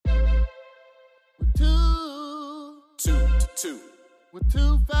two. With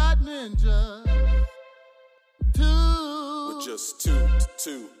two fat ninjas. Two. With just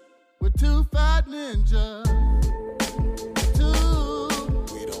two. With two fat ninjas.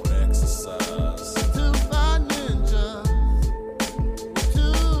 Two. We don't exercise. Two fat ninjas.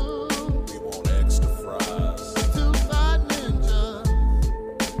 Two. We want extra fries. Two fat ninjas.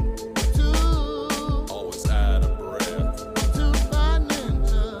 Two. Always out of breath. Two fat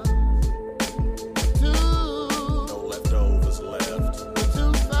ninjas. Two. No leftovers left.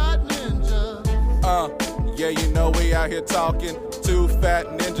 Two fat ninjas. Yeah, you know we out here talking. Two fat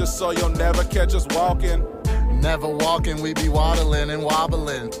ninjas, so you'll never catch us walking. Never walking, we be waddling and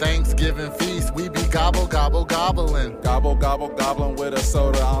wobbling. Thanksgiving feast, we be gobble, gobble, gobbling. Gobble, gobble, gobbling with a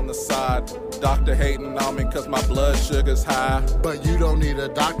soda on the side. Doctor hating on me cause my blood sugar's high. But you don't need a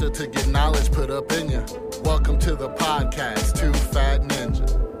doctor to get knowledge put up in you. Welcome to the podcast, Two Fat Ninja.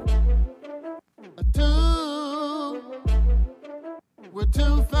 Two. We're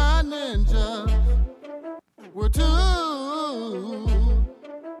two fat ninjas. We're two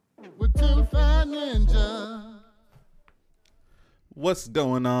fat ninjas. What's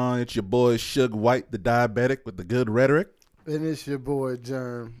going on? It's your boy Suge White, the diabetic with the good rhetoric. And it's your boy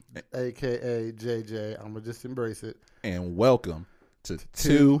Germ, a.k.a. JJ. I'm going to just embrace it. And welcome to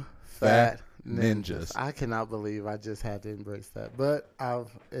Two Fat Ninjas. I cannot believe I just had to embrace that. But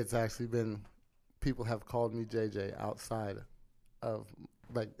it's actually been, people have called me JJ outside of,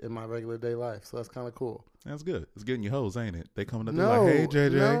 like, in my regular day life. So that's kind of cool. That's good. It's getting you hoes, ain't it? They coming up there like, hey,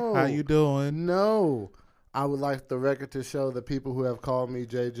 JJ, how you doing? No. I would like the record to show the people who have called me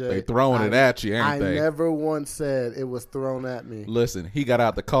JJ. They throwing it at you, ain't they? I never once said it was thrown at me. Listen, he got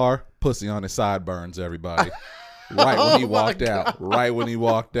out the car, pussy on his sideburns, everybody. Right when he walked out. Right when he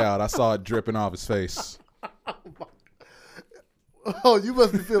walked out. I saw it dripping off his face. Oh, you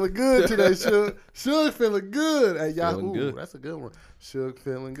must be feeling good today, Suge. Suge feeling good. Hey, y'all, Feeling good. That's a good one. Suge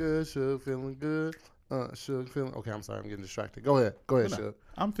feeling good. Suge feeling good. Suge feeling. Okay, I'm sorry, I'm getting distracted. Go ahead, Suge.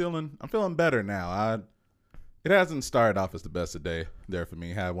 I'm feeling better now. It hasn't started off as the best of day there for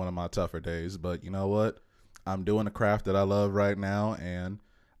me. Had one of my tougher days, but you know what? I'm doing a craft that I love right now, and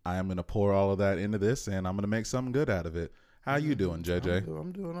I am gonna pour all of that into this, and I'm gonna make something good out of it. How you doing, JJ?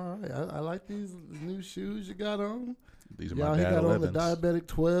 I'm doing all right. I like these new shoes you got on. These are Yeah, my he dad got 11s. on the diabetic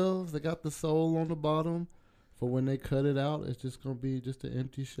 12s. They got the sole on the bottom. For when they cut it out, it's just gonna be just an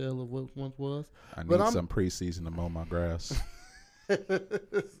empty shell of what once was. I need some preseason to mow my grass.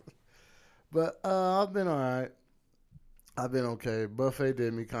 But I've been all right. I've been okay. Buffet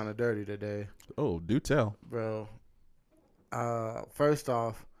did me kind of dirty today. Oh, do tell. Bro. First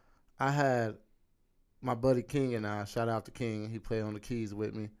off, I had my buddy King and I, shout out to King. He played on the keys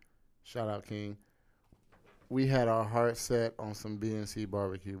with me. Shout out King. We had our heart set on some BNC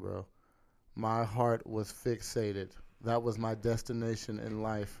barbecue, bro. My heart was fixated. That was my destination in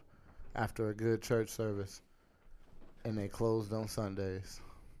life after a good church service. And they closed on Sundays.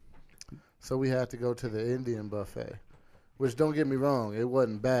 So we had to go to the Indian buffet, which, don't get me wrong, it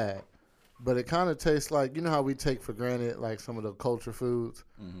wasn't bad. But it kind of tastes like, you know how we take for granted, like, some of the culture foods?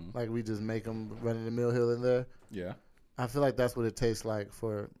 Mm-hmm. Like, we just make them running the mill hill in there? Yeah. I feel like that's what it tastes like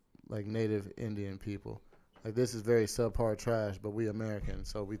for, like, native Indian people. Like, this is very subpar trash, but we American,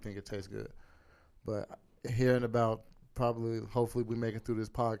 so we think it tastes good. But hearing about hopefully we make it through this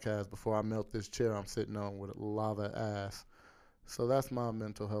podcast before I melt this chair I'm sitting on with a lava ass. So that's my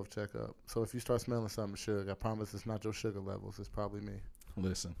mental health checkup. So if you start smelling something, Suge, I promise it's not your sugar levels. It's probably me.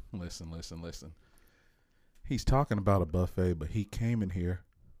 Listen. He's talking about a buffet, but he came in here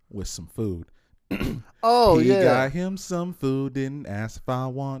with some food. Oh, he yeah. got him some food, didn't ask if I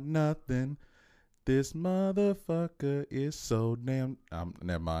want nothing. This motherfucker is so damn...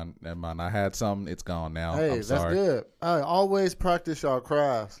 Never mind. I had something. It's gone now. Hey, I'm sorry. That's good. Always practice your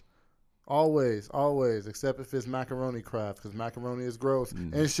crafts. Always. Except if it's macaroni craft, because macaroni is gross.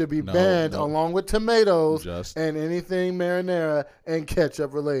 And it should be banned along with tomatoes and anything marinara and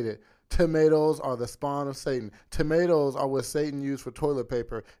ketchup related. Tomatoes are the spawn of Satan. Tomatoes are what Satan used for toilet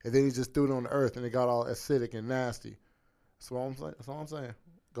paper, and then he just threw it on the earth, and it got all acidic and nasty. That's all I'm saying.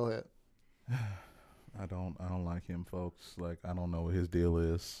 Go ahead. I don't like him, folks. Like, I don't know what his deal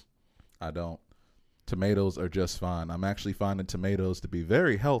is. I don't. Tomatoes are just fine. I'm actually finding tomatoes to be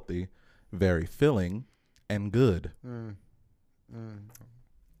very healthy, very filling, and good. You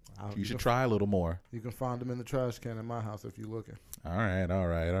should try a little more. You can find them in the trash can in my house if you're looking. All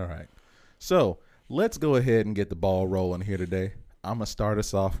right. So let's go ahead and get the ball rolling here today. I'm going to start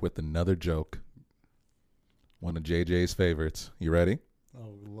us off with another joke. One of JJ's favorites. You ready?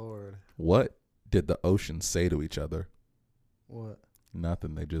 Oh, Lord. What did the oceans say to each other? What?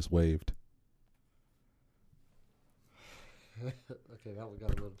 Nothing. They just waved. Okay, that one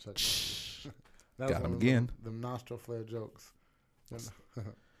got a little chuckle. That Got was him one again. of them nostril flare jokes.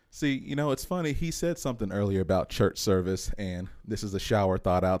 See, it's funny. He said something earlier about church service, and this is a shower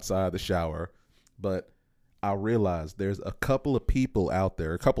thought outside the shower. But I realized there's a couple of people out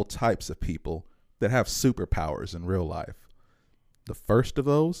there, a couple types of people that have superpowers in real life. The first of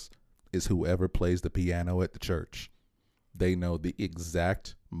those is whoever plays the piano at the church. They know the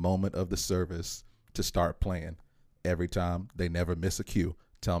exact moment of the service to start playing. Every time, they never miss a cue.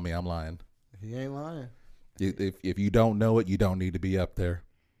 Tell me I'm lying. He ain't lying. If you don't know it, you don't need to be up there.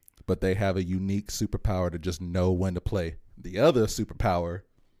 But they have a unique superpower to just know when to play. The other superpower,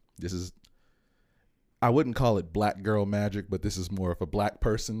 I wouldn't call it black girl magic, but this is more of a black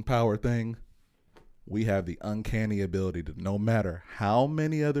person power thing. We have the uncanny ability to, no matter how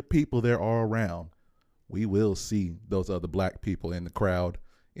many other people there are around, we will see those other black people in the crowd,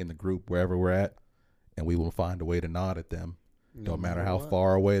 in the group, wherever we're at, and we will find a way to nod at them. Don't matter how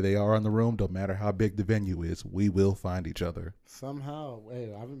far away they are in the room, don't matter how big the venue is, we will find each other. Somehow,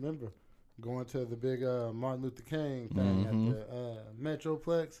 hey, I remember going to the big Martin Luther King thing at the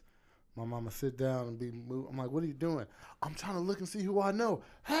Metroplex. My mama sit down and be moved. I'm like, what are you doing? I'm trying to look and see who I know.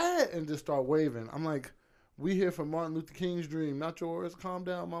 Hey! And just start waving. I'm like, we here for Martin Luther King's dream, not yours. Calm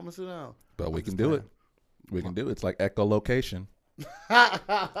down, mama, sit down. But we can do it. We can do it. It's like echolocation.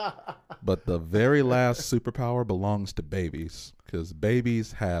 But the very last superpower belongs to babies, because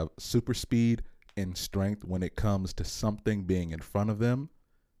babies have super speed and strength when it comes to something being in front of them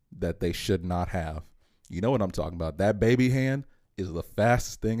that they should not have. You know what I'm talking about. That baby hand is the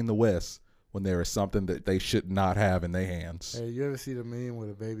fastest thing in the West when there is something that they should not have in their hands. Hey, you ever see the meme with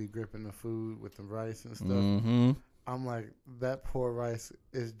a baby gripping the food with the rice and stuff? Mm-hmm. I'm like, that poor rice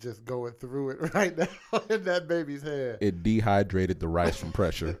is just going through it right now in that baby's head. It dehydrated the rice from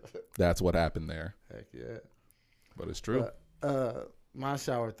pressure. That's what happened there. Heck yeah. But it's true. My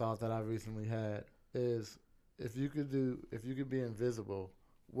shower thought that I recently had is if you could be invisible,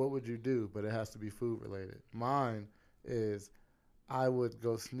 what would you do? But it has to be food related. Mine is I would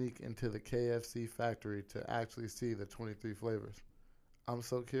go sneak into the KFC factory to actually see the 23 flavors. I'm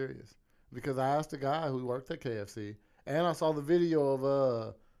so curious. Because I asked a guy who worked at KFC, and I saw the video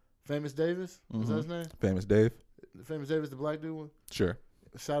of Famous Davis. Is that his name? Famous Dave. Famous Davis, the black dude one? Sure.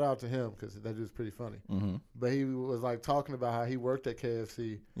 Shout out to him because that dude's pretty funny. Mm-hmm. But he was like talking about how he worked at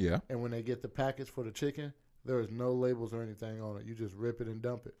KFC. Yeah. And when they get the package for the chicken, there is no labels or anything on it. You just rip it and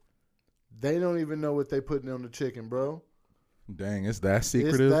dump it. They don't even know what they putting on the chicken, bro. Dang, it's that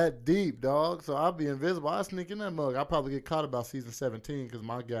secretive? It's that deep, dog. So I'll be invisible. I'll sneak in that mug. I'll probably get caught about season 17 because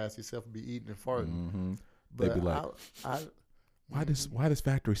my gassy self will be eating and farting. Mm-hmm. But they'd be like, why does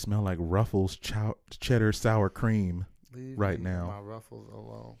factory smell like Ruffles cheddar sour cream right now? My Ruffles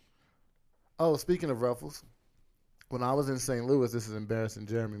alone. Oh, speaking of Ruffles, when I was in St. Louis, this is an embarrassing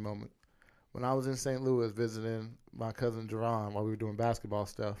Jeremy moment. When I was in St. Louis visiting my cousin Jerron while we were doing basketball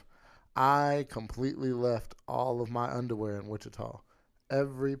stuff, I completely left all of my underwear in Wichita.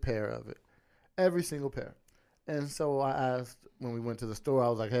 Every pair of it. Every single pair. And so I asked when we went to the store, I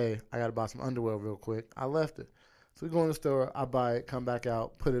was like, hey, I got to buy some underwear real quick. I left it. So we go in the store, I buy it, come back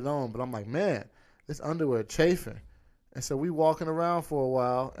out, put it on. But I'm like, man, this underwear chafing. And so we walking around for a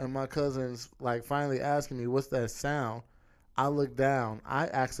while, and my cousin's like finally asking me, what's that sound? I look down. I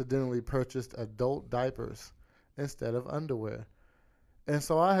accidentally purchased adult diapers instead of underwear. And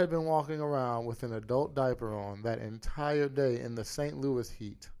so I had been walking around with an adult diaper on that entire day in the St. Louis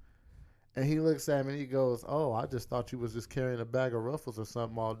heat. And he looks at me and he goes, oh, I just thought you was just carrying a bag of Ruffles or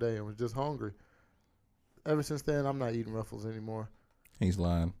something all day and was just hungry. Ever since then, I'm not eating Ruffles anymore. He's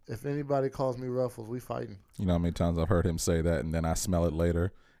lying. If anybody calls me Ruffles, we fighting. You know how many times I've heard him say that, and then I smell it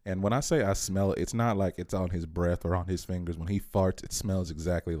later. And when I say I smell it, it's not like it's on his breath or on his fingers. When he farts, it smells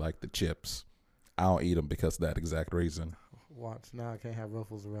exactly like the chips. I don't eat them because of that exact reason. Watch, now I can't have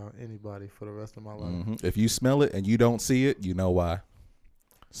Ruffles around anybody for the rest of my life. Mm-hmm. If you smell it and you don't see it, you know why.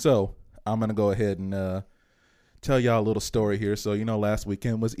 So I'm going to go ahead and tell y'all a little story here. So, last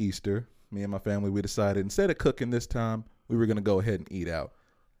weekend was Easter. Me and my family, we decided instead of cooking this time, we were going to go ahead and eat out.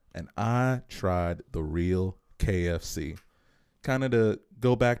 And I tried the real KFC. Kind of to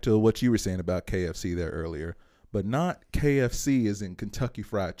go back to what you were saying about KFC there earlier. But not KFC as in Kentucky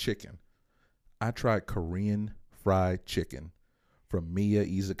Fried Chicken. I tried Korean fried chicken from Miya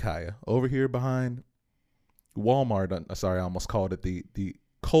Izakaya over here behind Walmart. Sorry, I almost called it the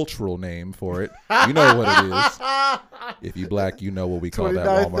cultural name for it. You know what it is. If you black, you know what we call that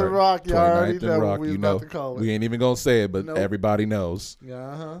Walmart. 29th and Rock, you already know what we know. about to call it. We ain't even going to say it, but everybody knows.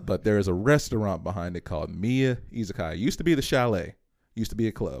 Uh-huh. But there is a restaurant behind it called Miya Izakaya. It used to be the Chalet. Used to be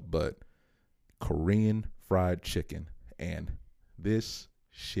a club, but Korean fried chicken. and this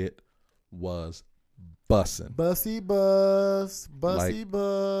shit was bussin'. Bussy bus.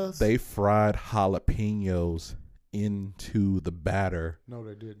 They fried jalapenos into the batter. No,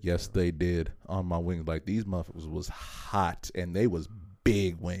 they did. Yes, they did on my wings. Like, these motherfuckers was hot, and they was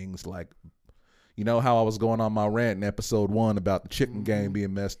big wings. Like, you know how I was going on my rant in episode 1 about the chicken game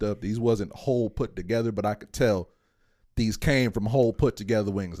being messed up? These wasn't whole put together, but I could tell these came from whole put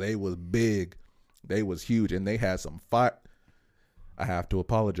together wings. They was big. They was huge, and they had some fight. I have to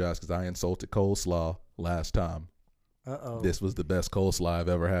apologize because I insulted coleslaw last time. This was the best coleslaw I've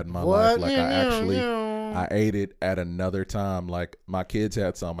ever had in my life. Like, I ate it at another time. Like, my kids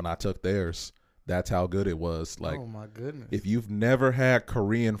had some, and I took theirs. That's how good it was. Like, oh my goodness! If you've never had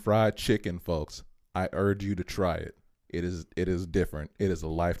Korean fried chicken, folks, I urge you to try it. It is different. It is a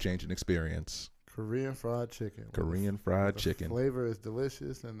life-changing experience. Korean fried chicken. Korean fried chicken. The flavor is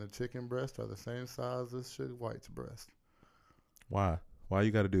delicious, and the chicken breasts are the same size as Suge White's breast. Why? Why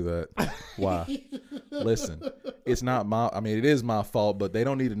you got to do that? Why? Listen, it's not it is my fault, but they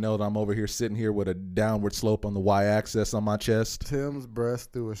don't need to know that I'm over here sitting here with a downward slope on the y-axis on my chest. Tim's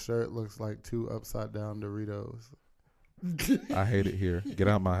breast through a shirt looks like 2 upside-down Doritos. I hate it here. Get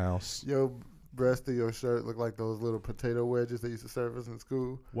out of my house. Your breast through your shirt look like those little potato wedges they used to serve us in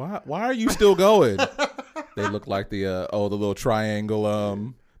school. Why are you still going? They look like the little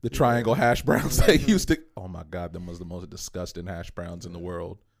triangle the triangle hash browns they used to. Oh my God, them was the most disgusting hash browns in the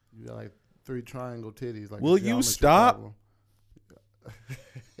world. You got like 3 triangle titties. Like, will you stop?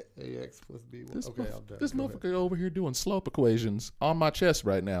 AX plus B. This okay, I'm done. This motherfucker over here doing slope equations on my chest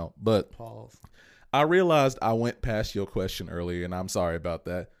right now. But pause. I realized I went past your question earlier, and I'm sorry about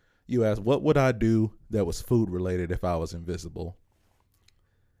that. You asked, what would I do that was food related if I was invisible?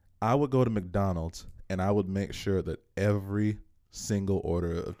 I would go to McDonald's, and I would make sure that every single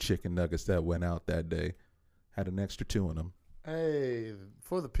order of chicken nuggets that went out that day had an extra 2 in them. Hey,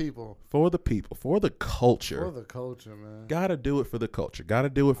 for the people. For the people. For the culture. For the culture, man. Gotta do it for the culture. Gotta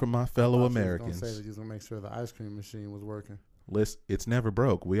do it for my fellow Americans. Don't say that you're going to make sure the ice cream machine was working. Listen, it's never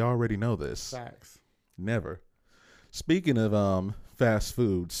broke. We already know this. Facts. Never. Speaking of fast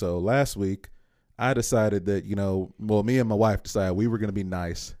food, so last week I decided that, me and my wife decided we were going to be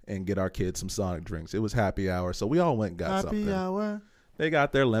nice and get our kids some Sonic drinks. It was happy hour, so we all went and got something. Happy hour. They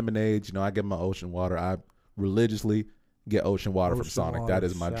got their lemonade. I get my ocean water. I religiously get ocean water from Sonic. That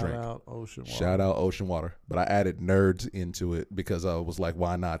is my drink. Shout out ocean water. But I added nerds into it because I was like,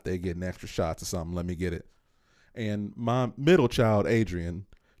 why not? They getting extra shots or something. Let me get it. And my middle child, Adrian,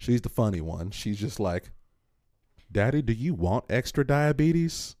 she's the funny one. She's just like, Daddy, do you want extra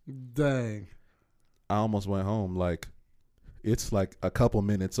diabetes? Dang. I almost went home. Like, it's like a couple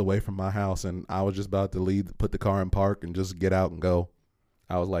minutes away from my house, and I was just about to leave, put the car in park, and just get out and go.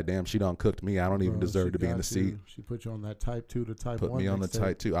 I was like, damn, she done cooked me. I don't even deserve to be in the seat. She put you on that type 2 to type 1. Put me on the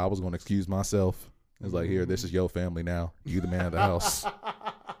type 2. I was going to excuse myself. It was like, here, this is your family now. You the man of the house.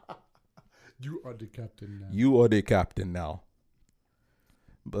 You are the captain now. You are the captain now.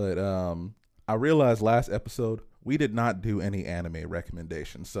 But I realized last episode we did not do any anime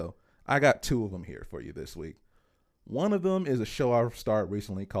recommendations, so I got 2 of them here for you this week. One of them is a show I started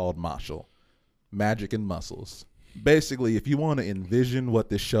recently called Martial, Magic and Muscles. Basically, if you want to envision what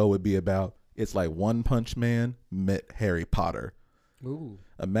this show would be about, it's like One Punch Man met Harry Potter. Ooh.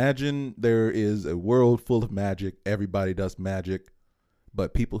 Imagine there is a world full of magic. Everybody does magic,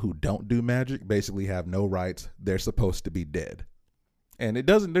 but people who don't do magic basically have no rights. They're supposed to be dead. And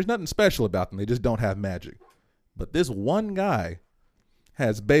there's nothing special about them. They just don't have magic. But this one guy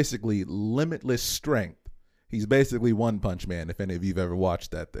has basically limitless strength. He's basically One Punch Man, if any of you've ever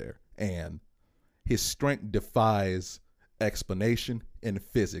watched that there. And his strength defies explanation in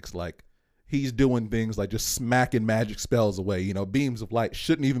physics. Like, he's doing things like just smacking magic spells away. Beams of light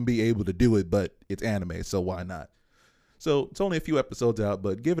shouldn't even be able to do it, but it's anime, so why not? So it's only a few episodes out,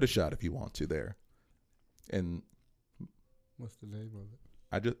 but give it a shot if you want to there. And what's the name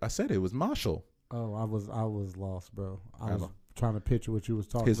of it? I said it was Marshall. Oh, I was lost, bro. I was trying to picture what you was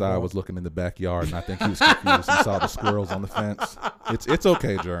talking about. His eye was looking in the backyard, and I think he was confused and saw the squirrels on the fence. It's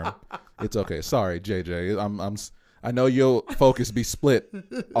okay, Germ. It's okay. Sorry, JJ. I know your focus be split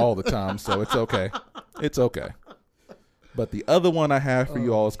all the time, so it's okay. It's okay. But the other one I have for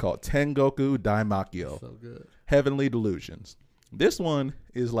you all is called Tengoku Daimakyo. So good. Heavenly Delusions. This one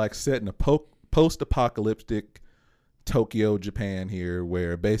is like set in a post-apocalyptic Tokyo, Japan here,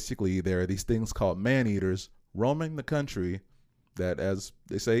 where basically there are these things called man-eaters roaming the country that, as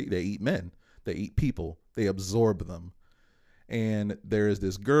they say, they eat men. They eat people. They absorb them. And there is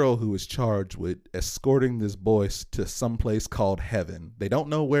this girl who is charged with escorting this boy to some place called heaven. They don't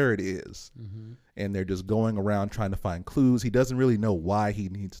know where it is. Mm-hmm. And they're just going around trying to find clues. He doesn't really know why he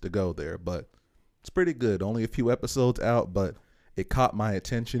needs to go there, but it's pretty good. Only a few episodes out, but it caught my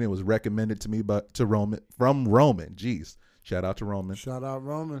attention. It was recommended to me from Roman. Jeez. Shout out to Roman. Shout out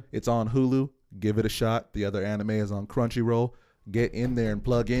Roman. It's on Hulu. Give it a shot. The other anime is on Crunchyroll. Get in there and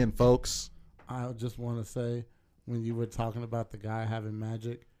plug in, folks. I just want to say, when you were talking about the guy having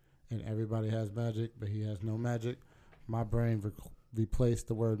magic and everybody has magic, but he has no magic, my brain replaced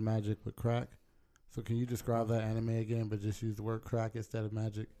the word magic with crack. So can you describe that anime again, but just use the word crack instead of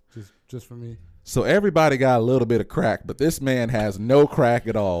magic, just for me? So everybody got a little bit of crack, but this man has no crack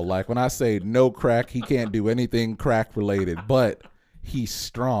at all. Like when I say no crack, he can't do anything crack related, but he's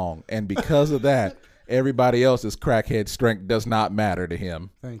strong. And because of that, everybody else's crackhead strength does not matter to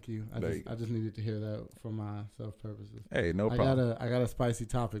him. Thank you. I just needed to hear that for my self purposes. Hey, no problem. I got a spicy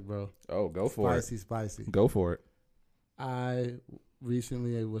topic, bro. Oh, go for it. Spicy. Go for it. I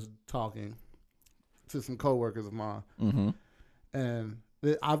recently was talking to some coworkers of mine, mm-hmm. and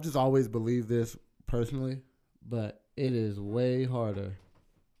I've just always believed this personally, but it is way harder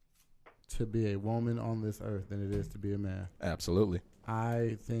to be a woman on this earth than it is to be a man. Absolutely.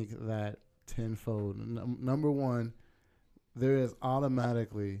 I think that tenfold. Number one, there is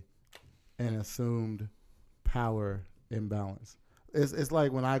automatically an assumed power imbalance. It's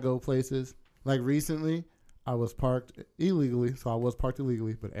like when I go places, like recently, I was parked illegally, so I was parked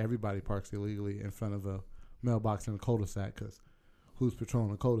illegally, but everybody parks illegally in front of a mailbox in a cul-de-sac because who's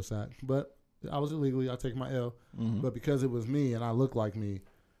patrolling a cul-de-sac? But I was illegally, I take my L. Mm-hmm. But because it was me and I looked like me,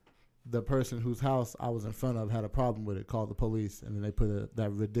 the person whose house I was in front of had a problem with it, called the police, and then they put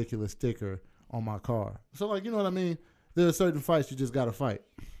that ridiculous sticker on my car. So, like, you know what I mean? There are certain fights you just got to fight.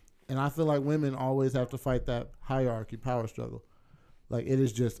 And I feel like women always have to fight that hierarchy power struggle. Like, it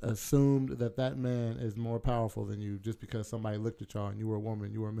is just assumed that man is more powerful than you just because somebody looked at y'all and you were a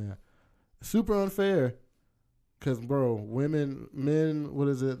woman, you were a man. Super unfair because, bro, men, what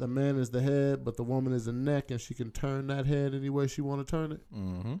is it? The man is the head, but the woman is the neck, and she can turn that head any way she want to turn it.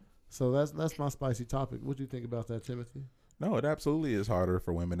 Mm-hmm. So that's my spicy topic. What do you think about that, Timothy? No, it absolutely is harder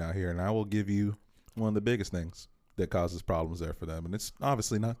for women out here, and I will give you one of the biggest things that causes problems there for them, and it's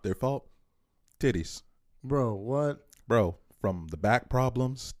obviously not their fault. Titties. Bro, what? Bro, from the back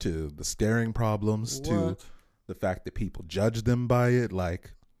problems to the staring problems to the fact that people judge them by it,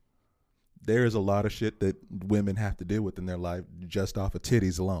 like, there's a lot of shit that women have to deal with in their life just off of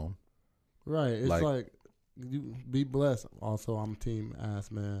titties alone. Right. It's like you be blessed. Also, I'm team ass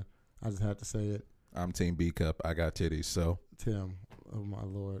man. I just had to say it. I'm team B cup. I got titties, so. Tim, oh my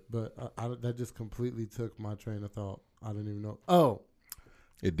Lord. But that just completely took my train of thought. I didn't even know. Oh.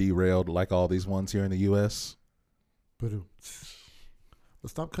 It derailed like all these ones here in the U.S. But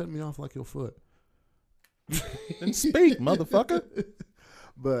stop cutting me off like your foot. Then speak, motherfucker.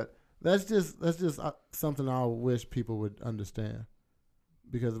 But that's just something I wish people would understand,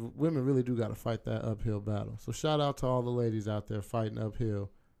 because women really do got to fight that uphill battle. So shout out to all the ladies out there fighting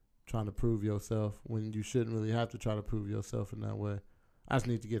uphill, trying to prove yourself when you shouldn't really have to try to prove yourself in that way. I just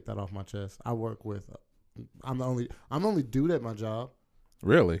need to get that off my chest. I work with, I'm the only dude at my job.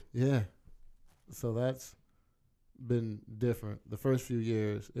 Really? Yeah. So that's been different. The first few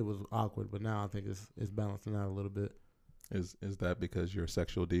years it was awkward, but now I think it's balancing out a little bit. Is that because you're a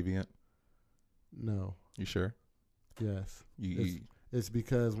sexual deviant? No. You sure? Yes. It's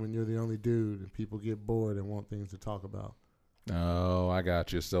because when you're the only dude and people get bored and want things to talk about. Oh, I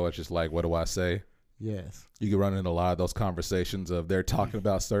got you. So it's just like, what do I say? Yes. You can run into a lot of those conversations of they're talking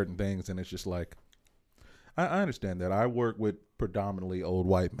about certain things, and it's just like, I understand that. I work with predominantly old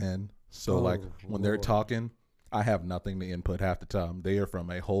white men. So when they're talking, I have nothing to input half the time. They are from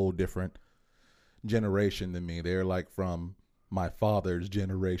a whole different generation than me. They're like from my father's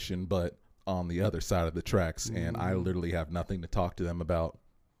generation, but on the other side of the tracks, and I literally have nothing to talk to them about.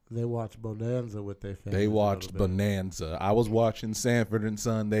 They watch Bonanza with their family. They watched Bonanza. I was watching Sanford and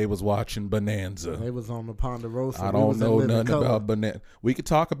Son. They was watching Bonanza. They was on the Ponderosa. I don't know nothing about Bonanza. We could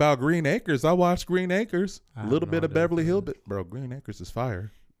talk about Green Acres. I watched Green Acres. A little bit of Beverly Hills. Bro, Green Acres is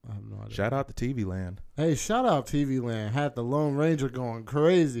fire. I have no idea. Shout out to TV Land. Hey, shout out TV Land. Had the Lone Ranger going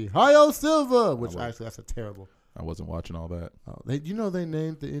crazy. Hi-Yo Silva. Which actually, that's a terrible. I wasn't watching all that. Oh, they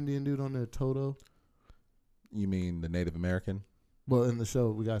named the Indian dude on there Toto? You mean the Native American? Well, in the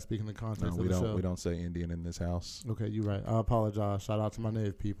show, we got to speak in the context of the show. We don't say Indian in this house. Okay, you're right. I apologize. Shout out to my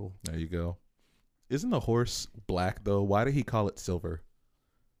Native people. There you go. Isn't the horse black, though? Why did he call it silver?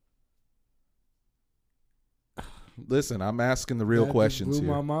 Listen, I'm asking the real questions blew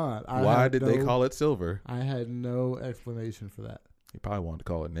here. my mind. Why did they call it silver? I had no explanation for that. He probably wanted to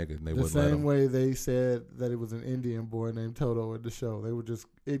call it nigga, and they The wouldn't let him. same way they said that it was an Indian boy named Toto in the show. They were just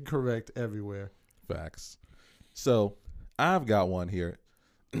incorrect everywhere. Facts. So I've got one here.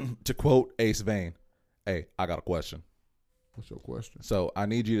 To quote Ace Vane, hey, I got a question. What's your question? So I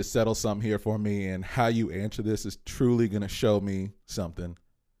need you to settle something here for me, and how you answer this is truly going to show me something.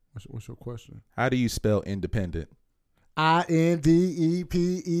 What's your question? How do you spell independent?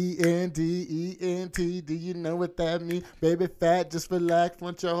 INDEPENDENT. Do you know what that means? Baby fat, just relax,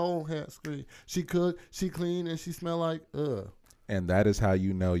 want your whole head scream. She cook, she clean, and she smell like And that is how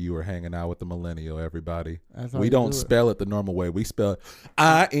you know you were hanging out with the millennial, everybody. We don't spell it the normal way. We spell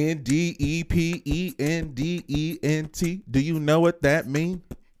INDEPENDENT. Do you know what that means?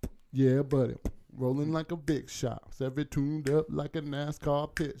 Yeah, buddy. Rolling like a big shot. Every tuned up like a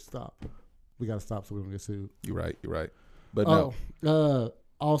NASCAR pit stop. We got to stop so we don't get sued. You're right. But no.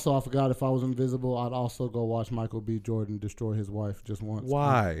 Also, I forgot, if I was invisible, I'd also go watch Michael B. Jordan destroy his wife just once.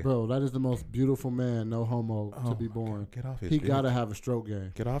 Why? Bro, that is the most beautiful man, no homo, to be born. Get off his dick. He got to have a stroke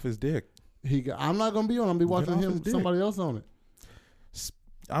game. Get off his dick. I'm not going to be on. I'm going to be watching him, somebody else on it.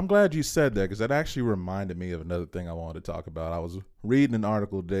 I'm glad you said that, because that actually reminded me of another thing I wanted to talk about. I was reading an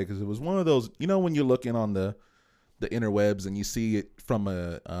article today, because it was one of those, when you're looking on the interwebs and you see it from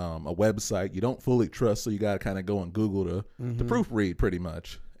a website you don't fully trust, so you got to kind of go and Google to proofread pretty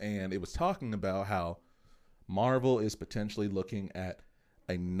much. And it was talking about how Marvel is potentially looking at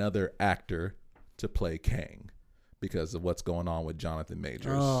another actor to play Kang because of what's going on with Jonathan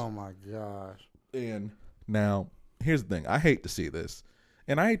Majors. Oh my gosh. And now here's the thing. I hate to see this.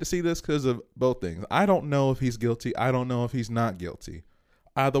 And I hate to see this because of both things. I don't know if he's guilty. I don't know if he's not guilty.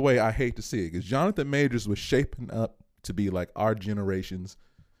 Either way, I hate to see it, because Jonathan Majors was shaping up to be like our generation's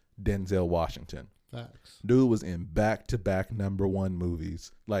Denzel Washington. Facts. Dude was in back-to-back #1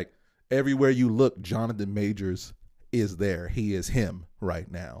 movies. Like, everywhere you look, Jonathan Majors is there. He is him right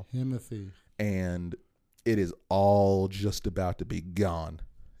now. Timothy. And it is all just about to be gone.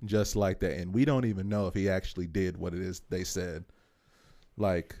 Just like that. And we don't even know if he actually did what it is they said.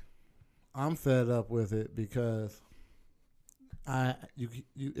 Like, I'm fed up with it, because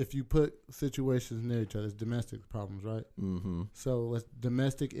if you put situations near each other, it's domestic problems, right? Mm-hmm. So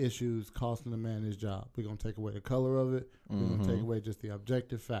domestic issues costing a man his job. We're going to take away the color of it. We're going to take away just the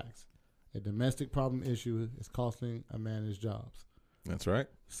objective facts. A domestic problem issue is costing a man his jobs. That's right.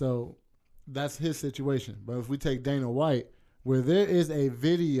 So that's his situation. But if we take Dana White, where there is a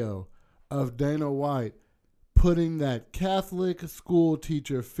video of Dana White putting that Catholic school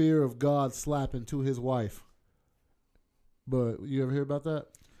teacher fear of God slap into his wife. But you ever hear about that?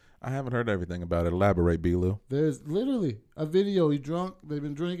 I haven't heard everything about it. Elaborate, B-Lou. There's literally a video. He drunk. They've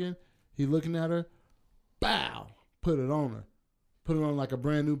been drinking. He looking at her. Bow. Put it on her. Put it on like a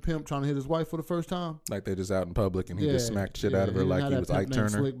brand new pimp trying to hit his wife for the first time. Like they just out in public and he just smacked shit out of her like he was Ike Turner.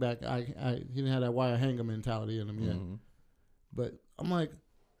 Slick back. He didn't have that wire hanger mentality in him yet. But I'm like,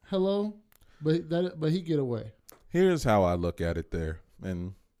 hello? But he get away. Here's how I look at it there.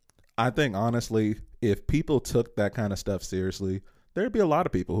 And I think, honestly, if people took that kind of stuff seriously, there'd be a lot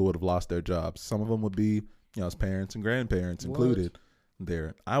of people who would have lost their jobs. Some of them would be, his parents and grandparents included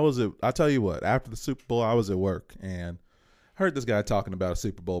there. I tell you what, after the Super Bowl, I was at work and heard this guy talking about a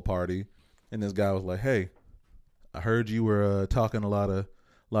Super Bowl party. And this guy was like, hey, I heard you were talking a lot of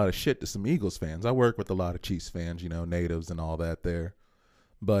shit to some Eagles fans. I work with a lot of Chiefs fans, natives and all that there.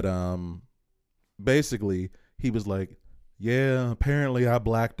 But basically, he was like, yeah, apparently I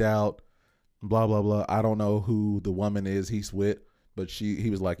blacked out, blah, blah, blah. I don't know who the woman is he's with, but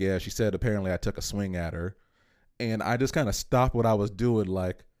he was like, yeah, she said apparently I took a swing at her. And I just kind of stopped what I was doing,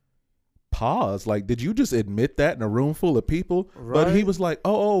 like, pause. Like, did you just admit that in a room full of people? Right. But he was like,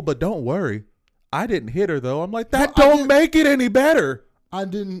 oh, but don't worry. I didn't hit her, though. I'm like, that don't make it any better. I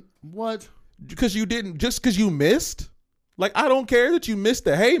didn't, what? Because you didn't, just because you missed? Like, I don't care that you missed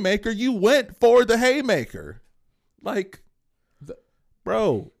the haymaker. You went for the haymaker. Like,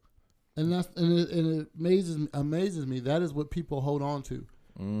 bro. And it amazes me. That is what people hold on to.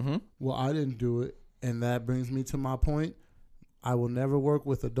 Mm-hmm. Well, I didn't do it. And that brings me to my point. I will never work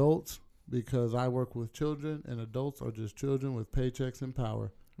with adults because I work with children, and adults are just children with paychecks and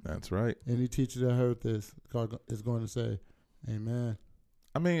power. That's right. Any teacher that heard this is going to say, amen.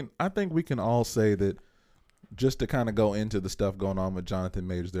 I mean, I think we can all say that, just to kind of go into the stuff going on with Jonathan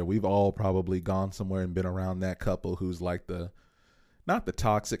Majors there, we've all probably gone somewhere and been around that couple who's like not the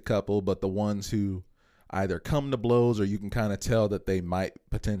toxic couple, but the ones who either come to blows or you can kind of tell that they might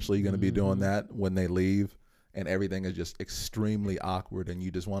potentially going to be doing that when they leave, and everything is just extremely awkward and you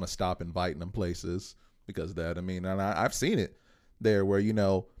just want to stop inviting them places. because of that. I mean, and I've seen it there where, you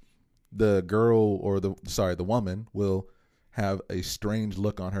know, the girl or the woman will have a strange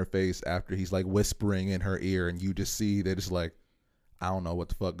look on her face after he's like whispering in her ear, and you just see that it's like, I don't know what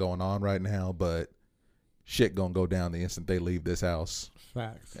the fuck going on right now, but shit gonna go down the instant they leave this house.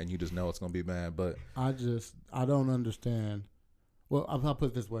 Facts. And you just know it's gonna be bad. But I don't understand. Well, I'll put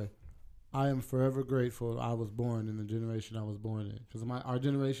it this way. I am forever grateful I was born in the generation I was born in. Because our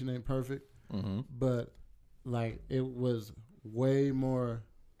generation ain't perfect. mm-hmm. But, like, it was way more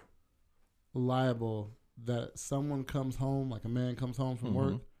liable that someone comes home, like a man comes home from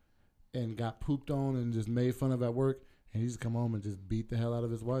work and got pooped on and just made fun of at work, and he just come home and just beat the hell out of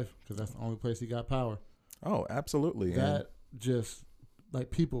his wife because that's the only place he got power. Oh, absolutely. That just,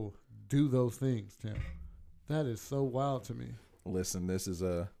 like, people do those things, Tim. That is so wild to me. Listen, this is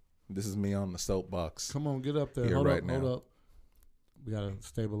me on the soapbox. Come on, get up there. Hold up. We got to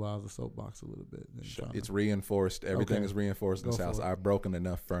stabilize the soapbox a little bit. It's reinforced. Everything is reinforced in this house. I've broken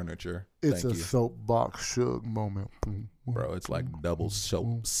enough furniture. It's a soapbox Suge moment. Bro, it's like double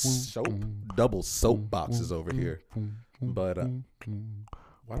soapboxes over here. But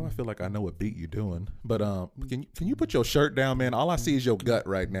why do I feel like I know what beat you're doing? But can you put your shirt down, man? All I see is your gut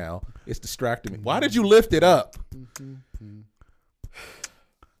right now. It's distracting me. Why did you lift it up?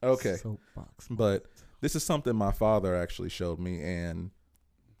 Okay. Soapbox. But this is something my father actually showed me, and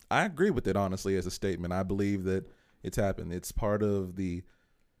I agree with it, honestly, as a statement. I believe that it's happened. It's part of the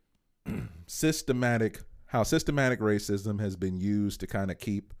systematic racism has been used to kind of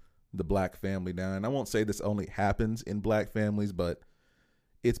keep the black family down. And I won't say this only happens in black families, but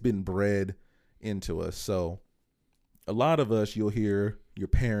it's been bred into us. So a lot of us, you'll hear your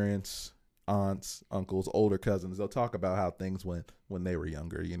parents, aunts, uncles, older cousins, they'll talk about how things went when they were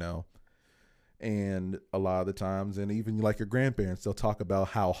younger, you know. And a lot of the times, and even like your grandparents, they'll talk about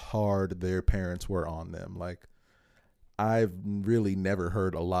how hard their parents were on them. Like, I've really never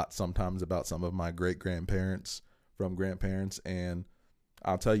heard a lot sometimes about some of my great-grandparents from grandparents. And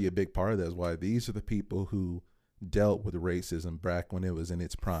I'll tell you a big part of that is why these are the people who dealt with racism back when it was in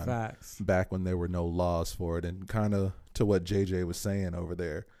its prime. Facts. Back when there were no laws for it. And kind of to what JJ was saying over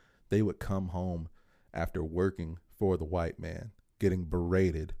there, they would come home after working for the white man, getting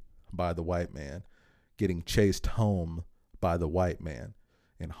berated by the white man, getting chased home by the white man.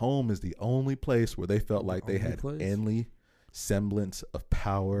 And home is the only place where they felt like they had any semblance of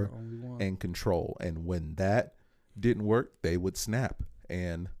power and control. And when that didn't work, they would snap.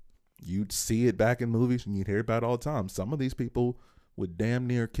 And you'd see it back in movies and you'd hear about it all the time. Some of these people would damn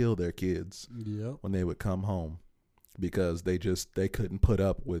near kill their kids when they would come home because they couldn't put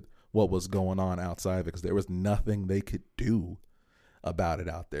up with what was going on outside because there was nothing they could do about it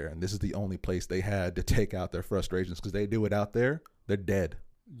out there. And this is the only place they had to take out their frustrations because they do it out there, they're dead.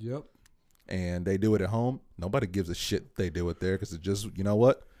 Yep. And they do it at home, nobody gives a shit they do it there because it's just, you know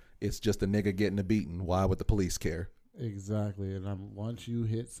what? It's just a nigga getting a beating. Why would the police care? Exactly. And once you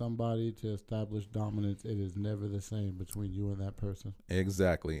hit somebody to establish dominance, it is never the same between you and that person.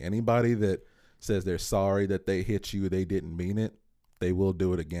 Exactly. Anybody that says they're sorry that they hit you, they didn't mean it, they will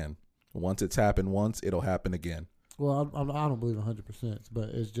do it again. Once it's happened once, it'll happen again. Well, I don't believe 100%, but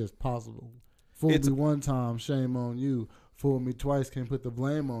it's just possible. Fool me one time, shame on you. Fool me twice, can't put the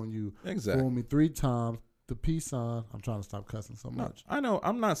blame on you. Exactly. Fool me 3 times, the peace sign. I'm trying to stop cussing so much. I know.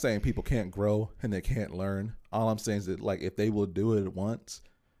 I'm not saying people can't grow and they can't learn. All I'm saying is that, like, if they will do it once,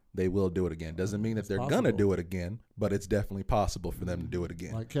 they will do it again. Doesn't mean that they're going to do it again, but it's definitely possible for them to do it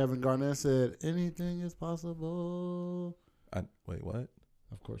again. Like Kevin Garnett said, anything is possible. Wait, what?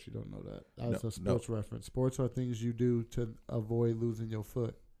 Of course you don't know that. That's a sports reference. Sports are things you do to avoid losing your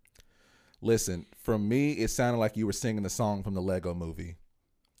foot. Listen, from me, it sounded like you were singing the song from the Lego movie.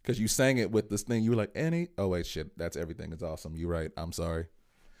 Because you sang it with this thing. You were like, oh, wait, shit. That's everything. It's awesome. You're right. I'm sorry.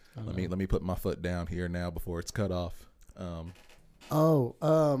 Let me put my foot down here now before it's cut off.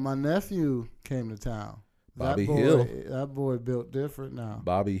 My nephew came to town. Bobby Hill. That boy built different now.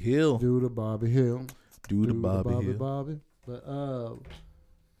 Bobby Hill. Do the Bobby Hill. Do the Bobby Hill. Bobby. But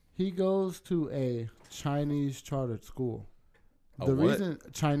he goes to a Chinese chartered school.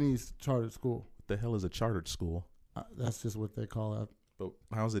 Chinese chartered school. What the hell is a chartered school? That's just what they call it. But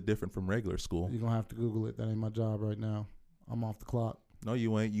how is it different from regular school? You're going to have to Google it. That ain't my job right now. I'm off the clock. No,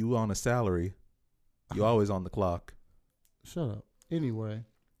 you ain't. You on a salary. You always on the clock. Shut up. Anyway,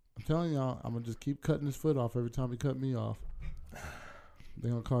 I'm telling y'all, I'm going to just keep cutting his foot off every time he cut me off. They're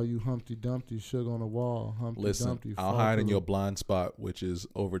going to call you Humpty Dumpty, sugar on the wall. Humpty Listen, Dumpty. I'll hide in your blind spot, which is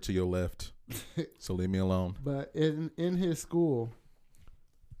over to your left. So leave me alone. But in his school,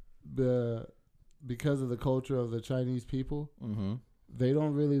 because of the culture of the Chinese people, they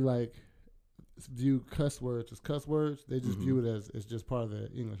don't really view cuss words as cuss words. They just view it as it's just part of the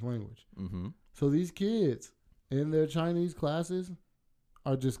English language. Mm-hmm. So these kids in their Chinese classes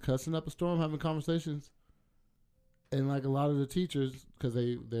are just cussing up a storm, having conversations. And like a lot of the teachers, because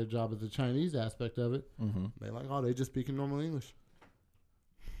their job is the Chinese aspect of it, they're like, oh, they just speaking normal English.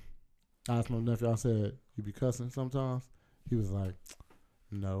 I asked my nephew, I said, you be cussing sometimes? He was like,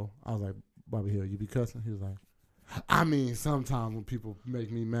 no. I was like, Bobby Hill, you be cussing? He was like, I mean, sometimes when people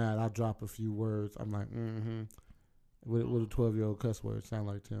make me mad, I drop a few words. I'm like, What a 12-year-old cuss word sound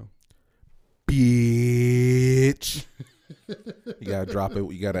like, Tim? Bitch. You gotta drop it.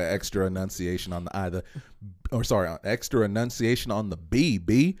 You got an extra enunciation on the extra enunciation on the B.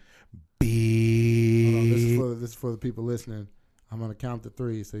 B. Hold on, this is for the people listening. I'm gonna count to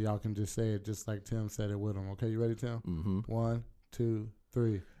 3, so y'all can just say it just like Tim said it with him. Okay, you ready, Tim? 1, 2,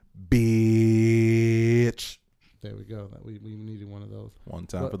 3. Bitch. There we go. We needed one of those. One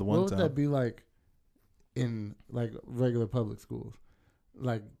time for the one time. What would that be like in like regular public schools?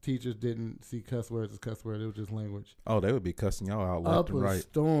 Like teachers didn't see cuss words as cuss words; it was just language. Oh, they would be cussing y'all out left and right.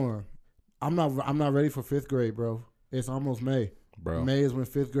 Storm. I'm not ready for 5th grade, bro. It's almost May. Bro. May is when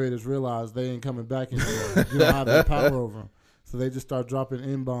 5th graders realize they ain't coming back anymore. You don't have that power over them, so they just start dropping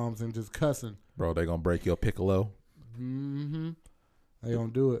N-bombs and just cussing. Bro, they gonna break your piccolo. They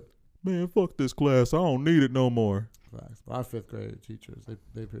gonna do it. Man, fuck this class. I don't need it no more. Facts. Our 5th grade teachers,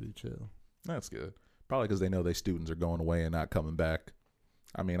 they pretty chill. That's good. Probably because they know their students are going away and not coming back.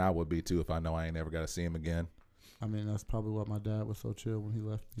 I mean, I would be too if I know I ain't never got to see him again. I mean, that's probably why my dad was so chill when he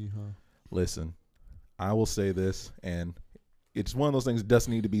left me, huh? Listen, I will say this, and it's one of those things that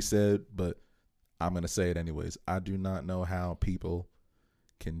doesn't need to be said, but I'm going to say it anyways. I do not know how people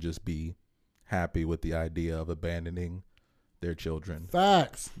can just be happy with the idea of abandoning their children.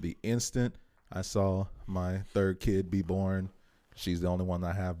 Facts. The instant I saw my 3rd kid be born, she's the only one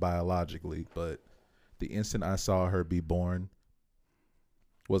I have biologically, but the instant I saw her be born,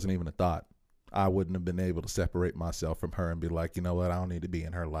 wasn't even a thought. I wouldn't have been able to separate myself from her and be like, you know what, I don't need to be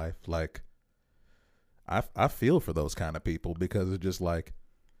in her life. Like, I feel for those kind of people because it's just like,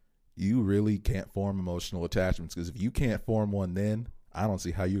 you really can't form emotional attachments, because if you can't form one then, I don't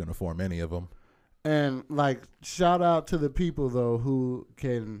see how you're going to form any of them. And, like, shout out to the people, though, who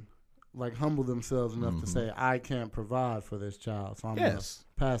can, like, humble themselves enough to say, I can't provide for this child, so I'm going to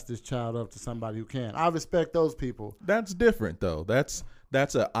pass this child up to somebody who can. I respect those people. That's different, though. That's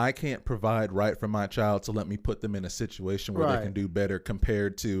I can't provide right for my child, so let me put them in a situation where they can do better,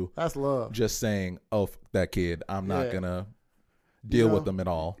 compared to that's love. Just saying, oh, that kid, I'm not going to deal with them at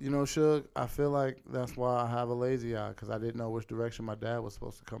all. You know, Suge, I feel like that's why I have a lazy eye, because I didn't know which direction my dad was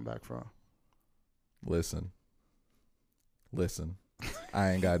supposed to come back from. Listen.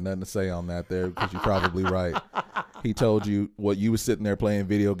 I ain't got nothing to say on that there, because you're probably right. He told you what you was sitting there playing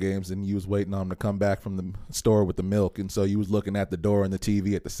video games and you was waiting on him to come back from the store with the milk, and so you was looking at the door and the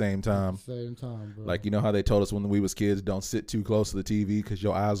TV at the same time. Bro. Like, you know how they told us when we was kids, don't sit too close to the TV because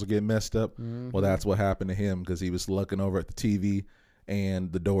your eyes will get messed up? Well, that's what happened to him, because he was looking over at the TV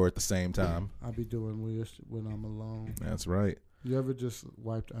and the door at the same time. I be doing weird shit when I'm alone. That's right. You ever just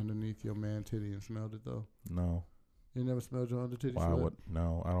wiped underneath your man titty and smelled it, though? No. You never smelled your under titty? Why would?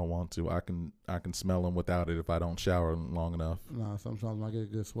 No, I don't want to. I can smell them without it if I don't shower long enough. Nah, sometimes when I get a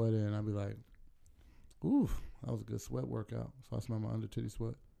good sweat in, I be like, oof, that was a good sweat workout. So I smell my under titty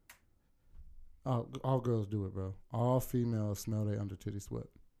sweat. All girls do it, bro. All females smell their under titty sweat.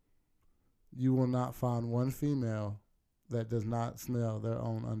 You will not find one female that does not smell their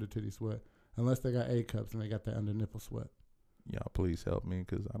own under titty sweat, unless they got A cups and they got their under nipple sweat. Y'all, please help me,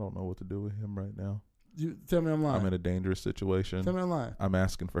 because I don't know what to do with him right now. You tell me I'm lying. I'm in a dangerous situation. Tell me I'm lying. I'm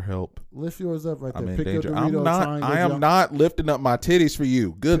asking for help. Lift yours up right there. I'm in pick danger. Your Dorito, I am not lifting up my titties for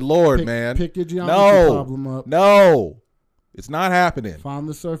you. Good Lord, man. Pick your geometry problem up. No. It's not happening. Find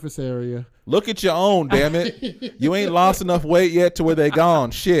the surface area. Look at your own, damn it. You ain't lost enough weight yet to where they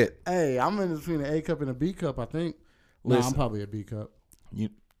gone. Shit. Hey, I'm in between an A cup and a B cup, I think. Listen, I'm probably a B cup.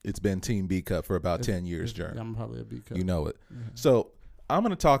 It's been Team B cup for about 10 years, Jerm. I'm probably a B cup. You know it. Yeah. So I'm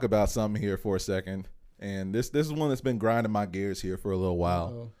going to talk about something here for a second. And this is one that's been grinding my gears here for a little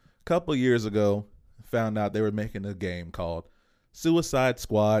while. A couple of years ago, found out they were making a game called Suicide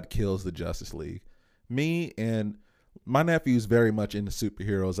Squad Kills the Justice League. Me and my nephew's very much into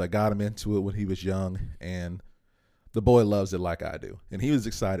superheroes. I got him into it when he was young, and the boy loves it like I do. And he was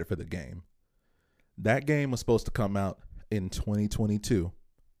excited for the game. That game was supposed to come out in 2022.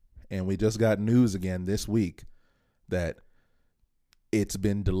 And we just got news again this week that it's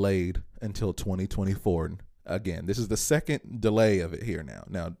been delayed until 2024. Again, this is the second delay of it here now.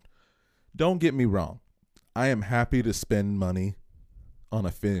 Now, don't get me wrong. I am happy to spend money on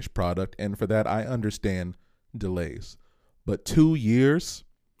a finished product, and for that I understand delays. But 2 years,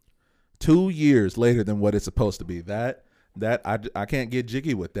 2 years later than what it's supposed to be, that I can't get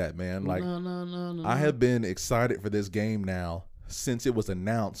jiggy with that, man. Like, No. I have been excited for this game now since it was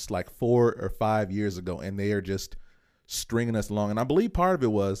announced like 4 or 5 years ago, and they are just stringing us along. And I believe part of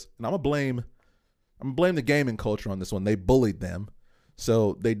it was, and I'm gonna blame the gaming culture on this one. They bullied them.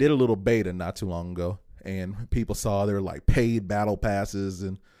 So they did a little beta not too long ago, and people saw there were like paid battle passes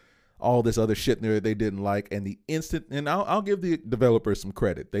and all this other shit there they didn't like. And and I'll give the developers some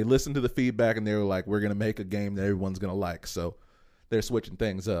credit. They listened to the feedback and they were like, we're going to make a game that everyone's going to like. So they're switching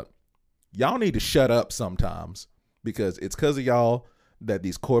things up. Y'all need to shut up sometimes, because it's because of y'all that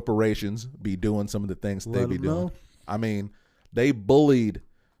these corporations be doing some of the things they be doing. Know. I mean, they bullied,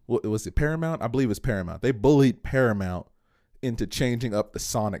 was it Paramount? I believe it's Paramount. They bullied Paramount into changing up the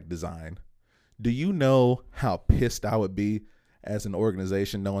Sonic design. Do you know how pissed I would be as an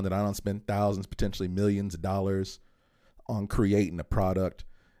organization knowing that I don't spend thousands, potentially millions of dollars on creating a product,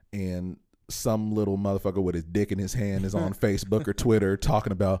 and some little motherfucker with his dick in his hand is on Facebook or Twitter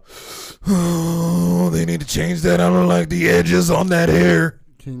talking about, oh, they need to change that. I don't like the edges on that hair.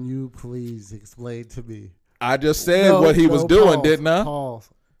 Can you please explain to me? I just said what he was doing, pause, didn't I?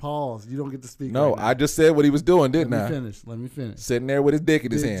 Pause. You don't get to speak. No, right now. I just said what he was doing, didn't I? Let me finish. Sitting there with his dick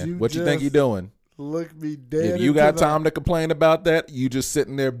in his hand. What you think he doing? Look me dead. If you got time to complain about that, you just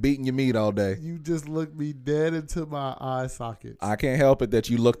sitting there beating your meat all day. You just look me dead into my eye sockets. I can't help it that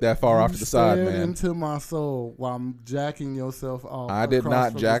you look that far off to the side, man. Into my soul while I'm jacking yourself off. I did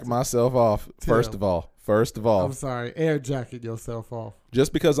not jack myself off. First of all, I'm sorry, air jacking yourself off.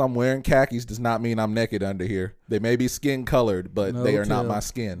 Just because I'm wearing khakis does not mean I'm naked under here. They may be skin colored, but they are not my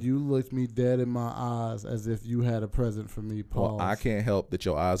skin. You looked me dead in my eyes as if you had a present for me, Paul. Well, I can't help that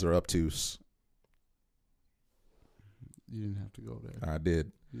your eyes are obtuse. You didn't have to go there. I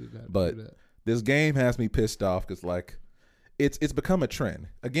did. You got to but do that. This game has me pissed off because, like, it's become a trend.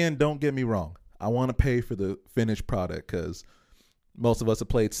 Again, don't get me wrong. I want to pay for the finished product because most of us have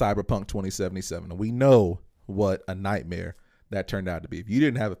played Cyberpunk 2077, and we know what a nightmare that turned out to be. If you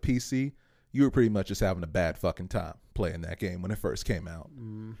didn't have a PC, you were pretty much just having a bad fucking time playing that game when it first came out.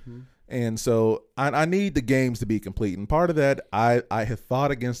 Mm-hmm. And so I need the games to be complete. And part of that, I have fought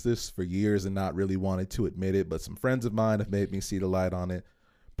against this for years and not really wanted to admit it, but some friends of mine have made me see the light on it.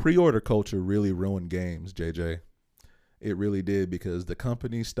 Pre-order culture really ruined games, JJ. It really did, because the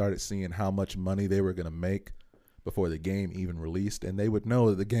companies started seeing how much money they were going to make before the game even released, and they would know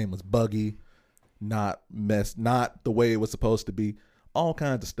that the game was buggy, not the way it was supposed to be, all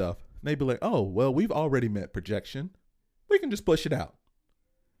kinds of stuff. And they'd be like, oh, well, we've already met projection. We can just push it out.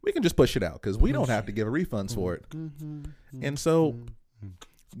 Because we don't have to give refunds for it. And so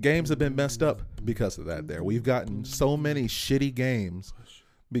games have been messed up because of that there. We've gotten so many shitty games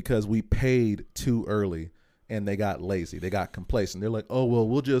because we paid too early and they got lazy. They got complacent. They're like, oh, well,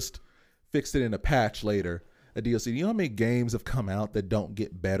 we'll just fix it in a patch later, a DLC. You know how many games have come out that don't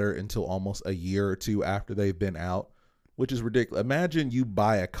get better until almost a year or two after they've been out, which is ridiculous. Imagine you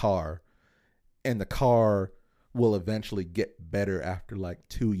buy a car and the car will eventually get better after like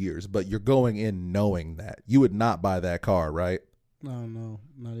 2 years, but you're going in knowing that. You would not buy that car, right? No,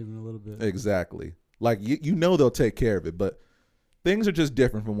 not even a little bit. Exactly. Like, you know they'll take care of it, but things are just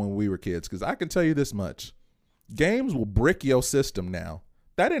different from when we were kids, because I can tell you this much. Games will brick your system now.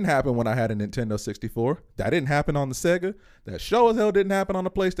 That didn't happen when I had a Nintendo 64. That didn't happen on the Sega. That sure as hell didn't happen on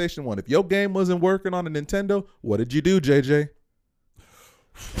the PlayStation 1. If your game wasn't working on a Nintendo, what did you do, JJ?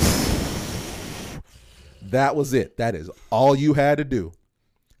 That was it. That is all you had to do.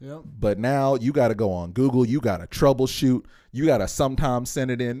 Yep. But now you got to go on Google. You got to troubleshoot. You got to sometimes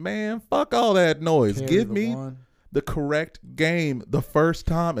send it in. Man, fuck all that noise. Give me the correct game the first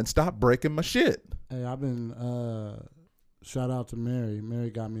time and stop breaking my shit. Hey, I've been, shout out to Mary. Mary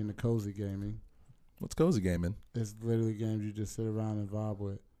got me into cozy gaming. What's cozy gaming? It's literally games you just sit around and vibe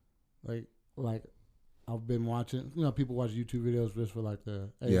with. Like I've been watching, people watch YouTube videos just for like the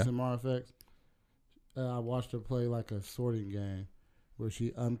ASMR effects. I watched her play like a sorting game where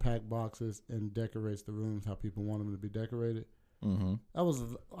she unpacked boxes and decorates the rooms how people want them to be decorated. Mm-hmm. That was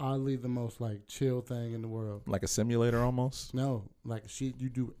oddly the most like chill thing in the world. Like a simulator almost? No, like you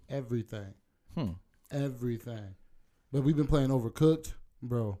do everything. Everything. But we've been playing Overcooked,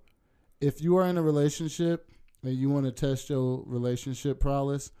 bro. If you are in a relationship and you want to test your relationship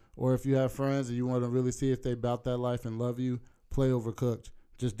prowess, or if you have friends and you want to really see if they about that life and love you, play Overcooked.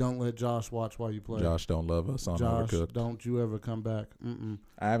 Just don't let Josh watch while you play. Josh don't love us on Overcooked. Don't you ever come back.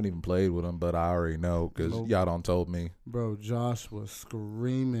 I haven't even played with him, but I already know because y'all done told me. Bro, Josh was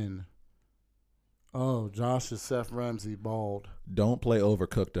screaming Oh, Josh is Seth Ramsey bald. Don't play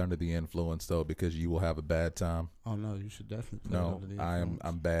Overcooked under the influence though, because you will have a bad time. Oh no, you should definitely play it No, under the influence.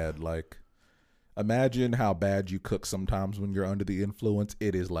 I'm bad. Like, imagine how bad you cook sometimes when you're under the influence.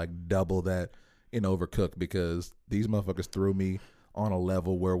 It is like double that in Overcooked, because these motherfuckers threw me on a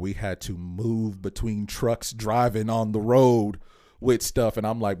level where we had to move between trucks driving on the road with stuff, and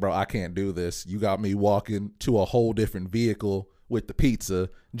I'm like, bro, I can't do this. You got me walking to a whole different vehicle with the pizza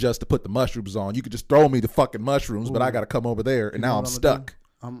just to put the mushrooms on. You could just throw me the fucking mushrooms, but I got to come over there, and now I'm stuck.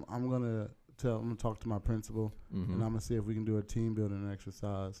 I'm gonna talk to my principal, and I'm gonna see if we can do a team building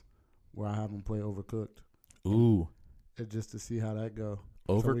exercise where I have them play Overcooked. Ooh, And just to see how that go.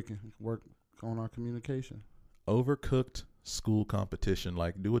 So we can work on our communication. Overcooked school competition.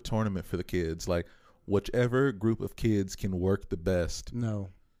 Like, do a tournament for the kids. Like, whichever group of kids can work the best.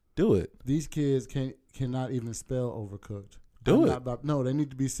 No, do it. These kids cannot even spell Overcooked. Do it. No, they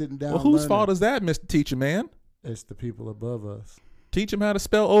need to be sitting down. Well, whose fault is that, Mr. Teacher Man? It's the people above us. Teach them how to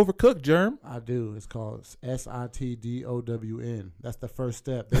spell Overcooked, Germ. I do. It's called SITDOWN. That's the first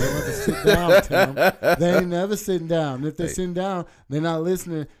step. They don't ever sit down, Tim. They ain't never sitting down. And if they're sitting down, they're not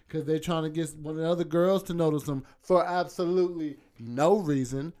listening because they're trying to get one of the other girls to notice them for absolutely no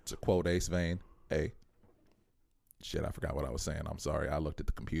reason. It's a quote, Ace Vane. Hey. Shit, I forgot what I was saying. I'm sorry. I looked at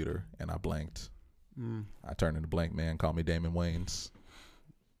the computer and I blanked. I turned into Blank Man. Call me Damon Wayans.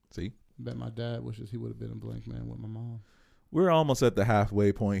 See? Bet my dad wishes he would have been a Blank Man with my mom. We're almost at the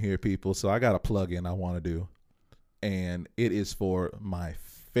halfway point here, people. So I got a plug-in I want to do. And it is for my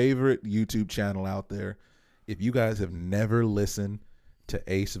favorite YouTube channel out there. If you guys have never listened to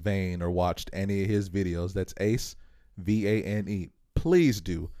Ace Vane or watched any of his videos, that's Ace, Vane. Please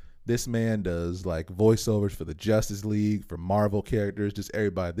do. This man does like voiceovers for the Justice League, for Marvel characters, just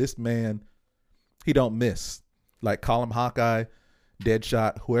everybody. This man, he don't miss. Like, call him Hawkeye,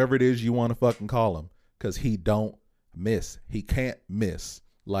 Deadshot, whoever it is you want to fucking call him, because he don't miss. He can't miss.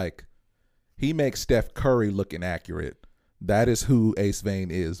 Like, he makes Steph Curry look inaccurate. That is who Ace Vane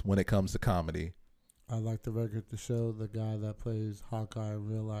is when it comes to comedy. I like the record to show the guy that plays Hawkeye in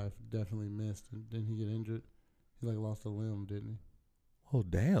real life definitely missed. And didn't he get injured? He like lost a limb, didn't he? Oh,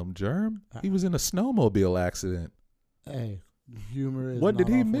 damn, Germ. He was in a snowmobile accident. Hey, humor is what not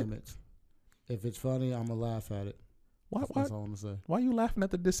did he off limits. If it's funny, I'm going to laugh at it. Why, That's all I'm going to say. Why are you laughing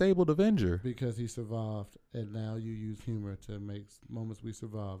at the disabled Avenger? Because he survived, and now you use humor to make moments we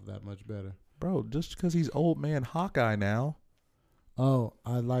survive that much better. Bro, just because he's old man Hawkeye now. Oh,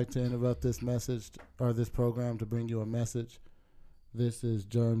 I'd like to interrupt this message or this program to bring you a message. This is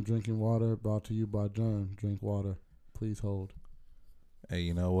Germ Drinking Water, brought to you by Germ Drink Water. Please hold. Hey,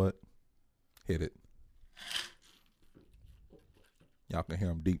 you know what? Hit it. Y'all can hear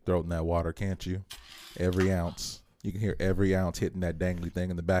him deep throating that water, can't you? Every ounce. You can hear every ounce hitting that dangly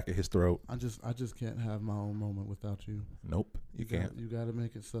thing in the back of his throat. I just can't have my own moment without you. Nope, you can't. You got to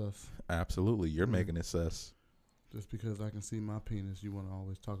make it sus. Absolutely, you're making it sus. Just because I can see my penis, you want to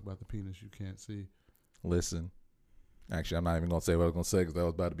always talk about the penis you can't see. Listen, actually, I'm not even gonna say what I was gonna say because that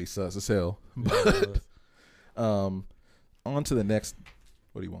was about to be sus as hell. Yeah, But on to the next.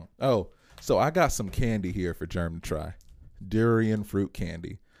 What do you want? Oh, so I got some candy here for Germ to try. Durian fruit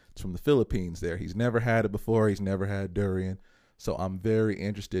candy. It's from the Philippines there. He's never had it before. He's never had durian. So I'm very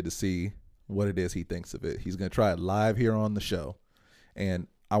interested to see what it is he thinks of it. He's going to try it live here on the show. And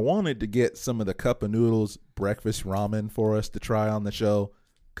I wanted to get some of the cup of noodles breakfast ramen for us to try on the show.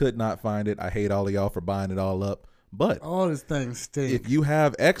 Could not find it. I hate all of y'all for buying it all up. But all this thing stinks. if you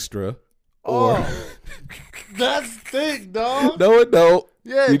have extra or that stink, dog. No, it don't.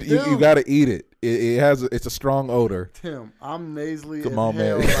 Yeah, you got to eat it. It's a strong odor. Tim, I'm nasally Come as on,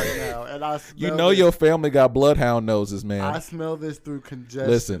 hell man. right now, and I smell your family got bloodhound noses, man. I smell this through congestion.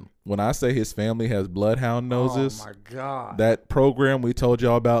 Listen, when I say his family has bloodhound noses, oh my god, that program we told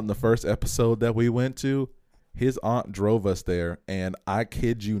y'all about in the first episode that we went to, his aunt drove us there, and I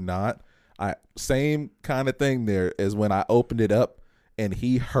kid you not, same kind of thing there as when I opened it up and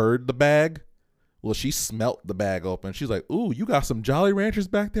he heard the bag. Well, she smelt the bag open. She's like, "Ooh, you got some Jolly Ranchers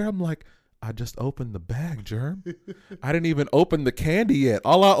back there?" I'm like, "I just opened the bag, Germ. I didn't even open the candy yet.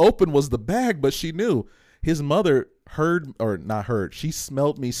 All I opened was the bag," but she knew. His mother she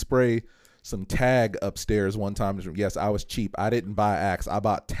smelled me spray some Tag upstairs one time. Yes, I was cheap. I didn't buy Axe. I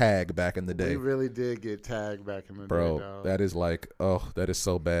bought Tag back in the day. We really did get Tag back in the day, bro. That is like, that is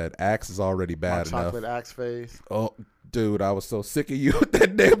so bad. Axe is already bad enough. Chocolate Axe face. Oh, dude, I was so sick of you with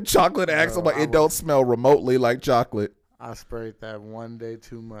that damn chocolate Axe. I'm like, it don't smell remotely like chocolate. I sprayed that one day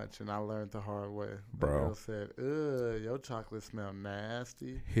too much, and I learned the hard way. Bro. The girl said, "Ugh, your chocolate smell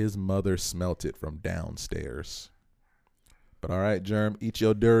nasty." His mother smelt it from downstairs. But all right, Germ, eat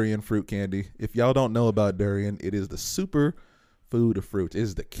your durian fruit candy. If y'all don't know about durian, it is the super food of fruits. It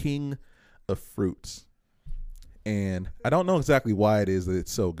is the king of fruits. And I don't know exactly why it is that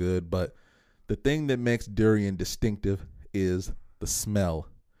it's so good, but the thing that makes durian distinctive is the smell.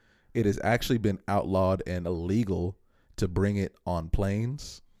 It has actually been outlawed and illegal to bring it on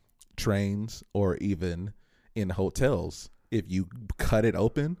planes, trains, or even in hotels. If you cut it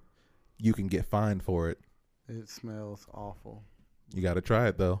open, you can get fined for it. It smells awful. You got to try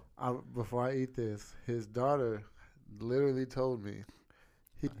it, though. Before I eat this, his daughter literally told me,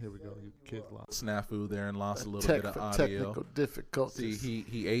 here we go, you kids lost. Snafu there and lost a little bit of audio. Technical difficulties. See,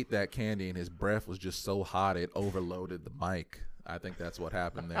 he ate that candy and his breath was just so hot it overloaded the mic. I think that's what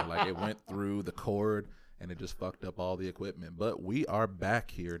happened there. Like it went through the cord and it just fucked up all the equipment. But we are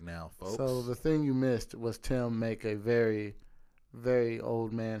back here now, folks. So the thing you missed was Tim make a very, very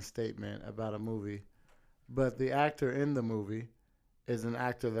old man statement about a movie. But the actor in the movie is an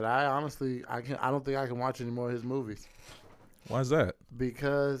actor that I don't think I can watch any more of his movies. Why is that?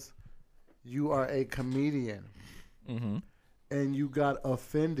 Because you are a comedian. Mm-hmm. And you got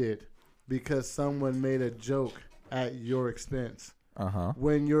offended because someone made a joke at your expense. Uh-huh.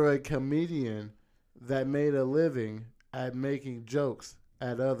 When you're a comedian that made a living at making jokes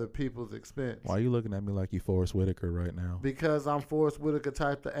at other people's expense. Why are you looking at me like you Forrest Whitaker right now? Because I'm Forrest Whitaker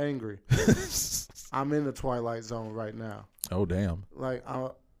type of angry. I'm in the Twilight Zone right now. Oh, damn. Like,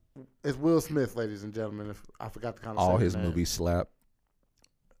 it's Will Smith, ladies and gentlemen. If I forgot to kind of all say his name. movies slap.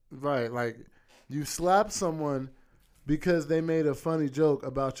 Right. Like, you slap someone because they made a funny joke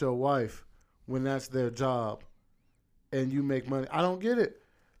about your wife when that's their job and you make money. I don't get it.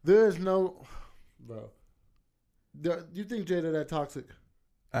 There is no... Bro. You think Jada that toxic?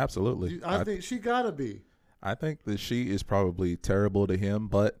 Absolutely. I think she gotta be. I think that she is probably terrible to him,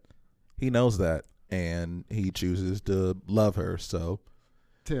 but he knows that, and he chooses to love her. So,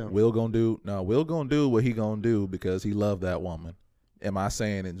 Tim, Will gonna do what he gonna do because he loved that woman. Am I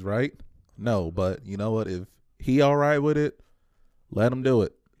saying it's right? No, but you know what? If he all right with it, let him do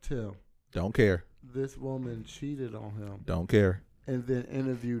it. Tim, don't care. This woman cheated on him. Don't care. And then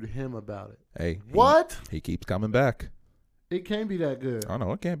interviewed him about it. Hey, what? He keeps coming back. It can't be that good. I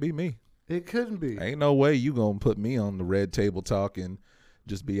know it can't be me. It couldn't be. Ain't no way you gonna put me on the red table talk and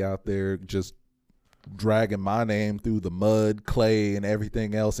just be out there just dragging my name through the mud, clay, and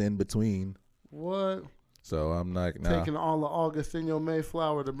everything else in between. What? So I'm like, nah. Taking all of August in your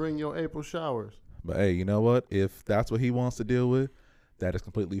Mayflower to bring your April showers. But hey, you know what? If that's what he wants to deal with, that is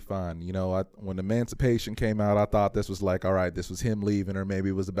completely fine. You know, when Emancipation came out, I thought this was like, all right, this was him leaving, or maybe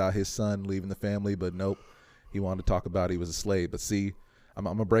it was about his son leaving the family. But nope, he wanted to talk about he was a slave. But see, I'm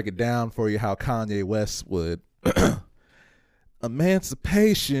going to break it down for you how Kanye West would.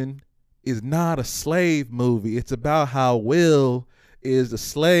 Emancipation is not a slave movie. It's about how Will is a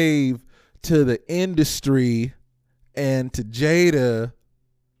slave to the industry and to Jada.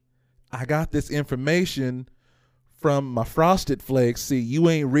 I got this information from my Frosted Flakes. See, you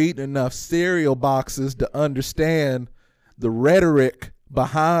ain't reading enough cereal boxes to understand the rhetoric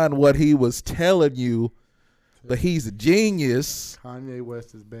behind what he was telling you, but he's a genius. Kanye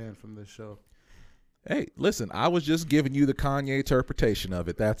West is banned from this show. Hey, listen, I was just giving you the Kanye interpretation of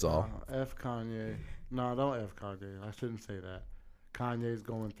it, that's all. F Kanye. No, don't F Kanye. I shouldn't say that. Kanye's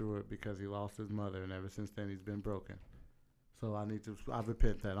going through it because he lost his mother, and ever since then he's been broken. So I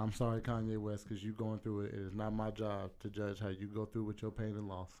repent that. I'm sorry, Kanye West, because you going through it. It is not my job to judge how you go through with your pain and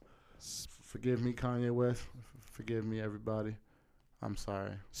loss. Forgive me, Kanye West. Forgive me, everybody. I'm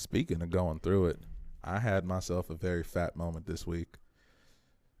sorry. Speaking of going through it, I had myself a very fat moment this week.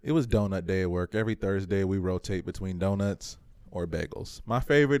 It was donut day at work. Every Thursday we rotate between donuts or bagels. My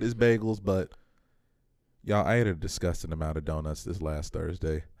favorite is bagels, but y'all, I ate a disgusting amount of donuts this last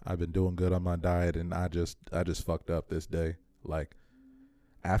Thursday. I've been doing good on my diet, and I just fucked up this day. Like,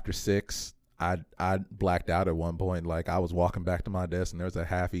 after 6, I blacked out at one point. Like, I was walking back to my desk, and there was a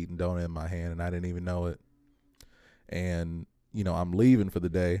half-eaten donut in my hand, and I didn't even know it. And, you know, I'm leaving for the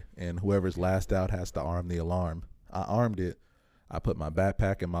day, and whoever's last out has to arm the alarm. I armed it. I put my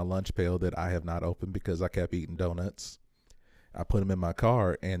backpack and my lunch pail that I have not opened because I kept eating donuts. I put them in my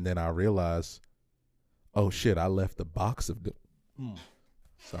car, and then I realized, oh, shit, I left the box of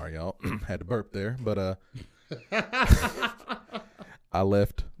Sorry, y'all. Had to burp there. But I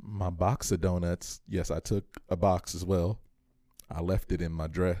left my box of donuts. Yes, I took a box as well. I left it in my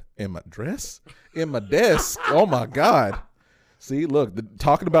In my desk. Oh, my God. See, look,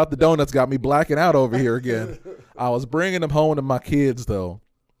 talking about the donuts got me blacking out over here again. I was bringing them home to my kids, though.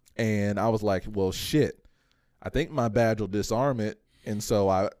 And I was like, well, shit. I think my badge will disarm it. And so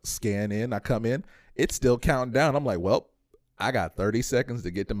I scan in. I come in. It's still counting down. I'm like, well, I got 30 seconds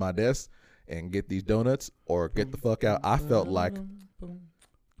to get to my desk and get these donuts or get the fuck out. I felt like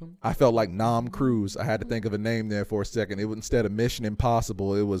Nom Cruise. I had to think of a name there for a second. It was, instead of Mission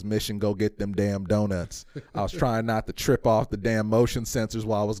Impossible, it was Mission Go Get Them Damn Donuts. I was trying not to trip off the damn motion sensors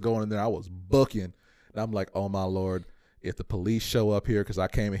while I was going in there. I was booking. And I'm like, oh my Lord, if the police show up here because I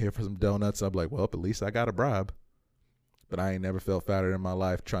came in here for some donuts, I'm like, well, at least I got a bribe. But I ain't never felt fatter in my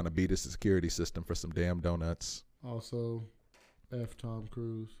life trying to beat a security system for some damn donuts. Also, F Tom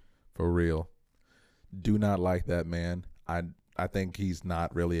Cruise. For real. Do not like that man. I think he's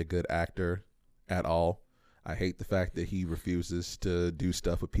not really a good actor at all. I hate the fact that he refuses to do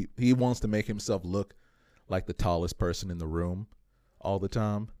stuff with people. He wants to make himself look like the tallest person in the room all the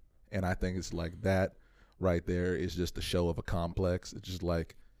time. And I think it's like that right there is just a show of a complex. It's just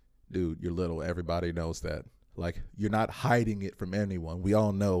like, dude, you're little. Everybody knows that. Like, you're not hiding it from anyone. We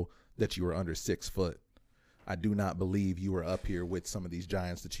all know that you are under 6 foot. I do not believe you were up here with some of these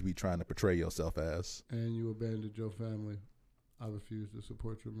giants that you be trying to portray yourself as. And you abandoned your family. I refuse to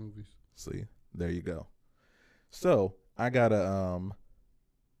support your movies. See, there you go. So I got a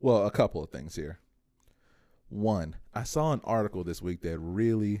couple of things here. One, I saw an article this week that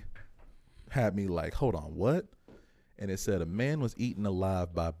really had me like, hold on, what? And it said a man was eaten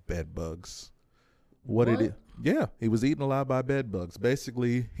alive by bed bugs. What? Did it? Yeah, he was eaten alive by bed bugs.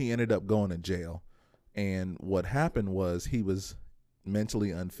 Basically, he ended up going to jail. And what happened was he was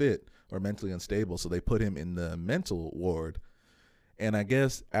mentally unfit or mentally unstable, so they put him in the mental ward. And I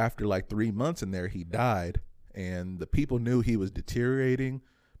guess after like 3 months in there, he died. And the people knew he was deteriorating,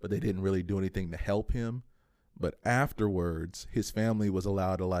 but they didn't really do anything to help him. But afterwards, his family was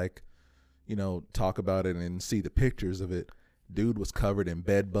allowed to, like, you know, talk about it and see the pictures of it. Dude was covered in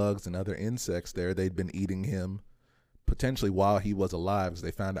bed bugs and other insects there. They'd been eating him potentially while he was alive, because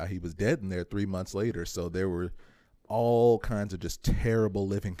they found out he was dead in there 3 months later. So there were all kinds of just terrible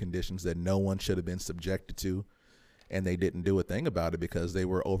living conditions that no one should have been subjected to. And they didn't do a thing about it because they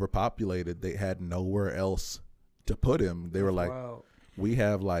were overpopulated. They had nowhere else to put him. They were like, wow, we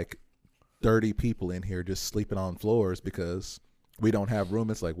have like 30 people in here just sleeping on floors because we don't have room.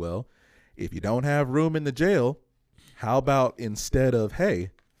 It's like, well, if you don't have room in the jail, how about instead of,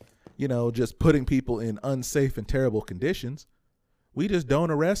 hey, you know, just putting people in unsafe and terrible conditions, we just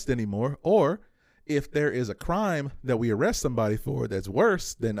don't arrest anymore. Or if there is a crime that we arrest somebody for that's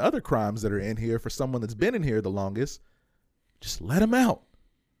worse than other crimes that are in here for someone that's been in here the longest, just let them out.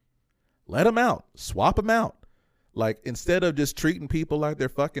 Let them out. Swap them out. Like, instead of just treating people like they're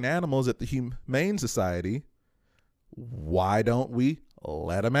fucking animals at the Humane Society, why don't we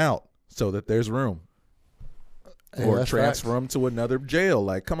let them out so that there's room? Hey, or transfer them to another jail.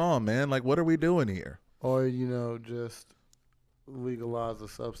 Like, come on, man. Like, what are we doing here? Or, you know, just legalize a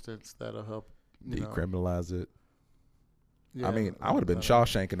substance that'll help. Decriminalize it. Yeah, I mean, I would have been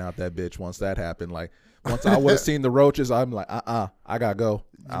Shawshanking out that bitch once that happened. Like, once I would have seen the roaches, I'm like, I gotta go.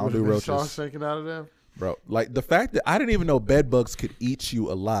 I don't do roaches. Shawshanking out of them, bro. Like, the fact that I didn't even know bed bugs could eat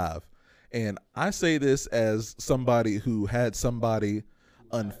you alive, and I say this as somebody who had somebody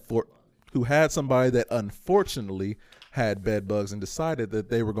that unfortunately had bed bugs and decided that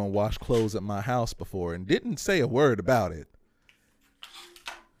they were gonna wash clothes at my house before and didn't say a word about it.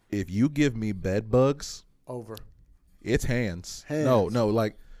 If you give me bed bugs, over. It's hands. No,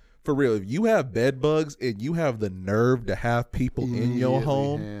 like, for real. If you have bed bugs and you have the nerve to have people in your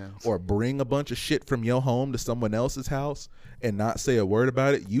home or bring a bunch of shit from your home to someone else's house and not say a word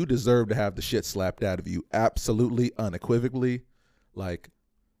about it, you deserve to have the shit slapped out of you. Absolutely, unequivocally. Like,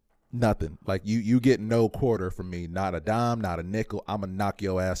 nothing. Like, you get no quarter from me. Not a dime, not a nickel. I'm going to knock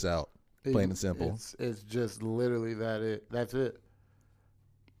your ass out. Plain and simple. It's just literally that's it.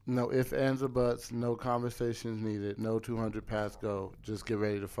 No ifs, ands, or buts. No conversations needed. No 200 pass go. Just get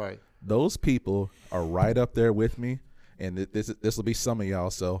ready to fight. Those people are right up there with me, and this will be some of y'all.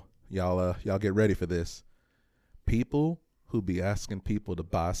 So y'all get ready for this. People who be asking people to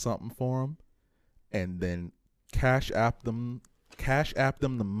buy something for them, and then cash app them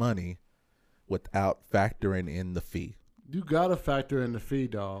the money without factoring in the fee. You gotta factor in the fee,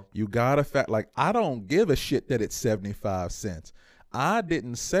 dog. You gotta like, I don't give a shit that it's 75 cents. I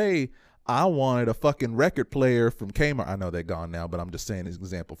didn't say I wanted a fucking record player from Kmart. I know they're gone now, but I'm just saying as an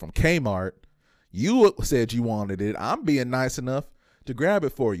example from Kmart. You said you wanted it. I'm being nice enough to grab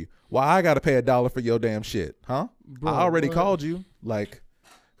it for you. Why I got to pay $1 for your damn shit, huh? Bro, I already called you. Like,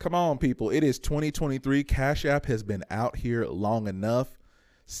 come on, people. It is 2023. Cash App has been out here long enough.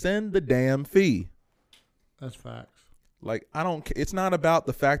 Send the damn fee. That's facts. Like, it's not about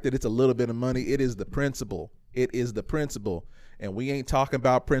the fact that it's a little bit of money. It is the principle. It is the principal. And we ain't talking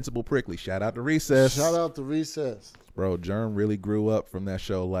about Principal Prickly. Shout out to Recess. Shout out to Recess. Bro, Germ really grew up from that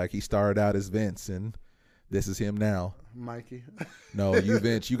show. Like, he started out as Vince, and this is him now. Mikey. No, you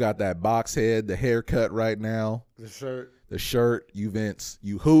Vince, you got that box head, the haircut right now. The shirt. You Vince.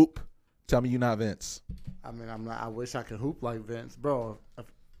 You hoop. Tell me you're not Vince. I mean, I'm not. I wish I could hoop like Vince. Bro,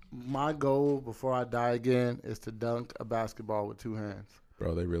 my goal before I die again is to dunk a basketball with 2 hands.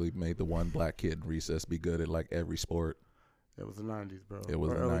 Bro, they really made the one black kid in Recess be good at, like, every sport. It was the 90s, bro. It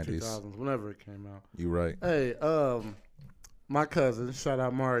was or the early 90s. 2000s, whenever it came out. You right. Hey, my cousin, shout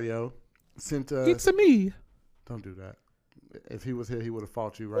out Mario, sent us. It's me. Don't do that. If he was here, he would have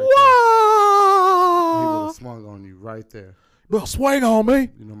fought you right Whoa! there. He would have swung on you right there. Better swing on me.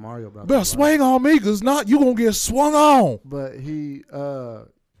 You know Mario about Better that. swing on me, because not you going to get swung on. But he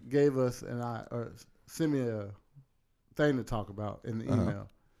gave us sent me a thing to talk about in the email.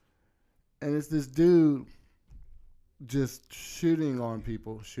 And it's this dude just shitting on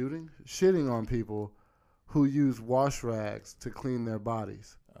people who use wash rags to clean their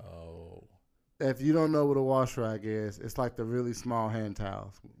bodies. Oh. If you don't know what a wash rag is, it's like the really small hand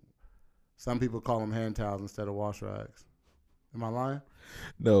towels. Some people call them hand towels instead of wash rags. Am I lying?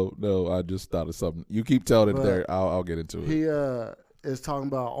 No, I just thought of something. You keep telling it there. I'll get into it. He is talking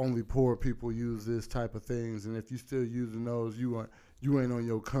about only poor people use this type of things, and if you still using those, you ain't on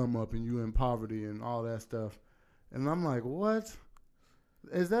your come up and you in poverty and all that stuff. And I'm like, what?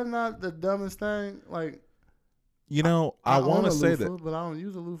 Is that not the dumbest thing? Like, you know, I want to say that, but I don't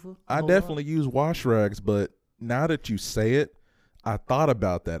use a loofah. I definitely use wash rags, but now that you say it, I thought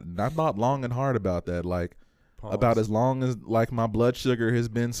about that, and I thought long and hard about that. Like, about as long as, like, my blood sugar has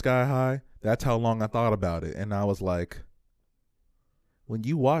been sky high, that's how long I thought about it. And I was like, when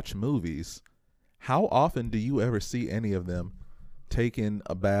you watch movies, how often do you ever see any of them taking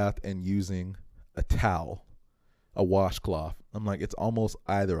a bath and using a towel, a washcloth? I'm like, it's almost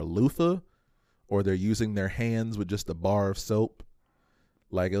either a loofah or they're using their hands with just a bar of soap.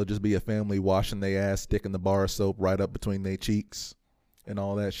 Like, it'll just be a family washing their ass, sticking the bar of soap right up between their cheeks and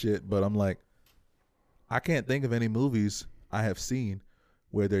all that shit. But I'm like, I can't think of any movies I have seen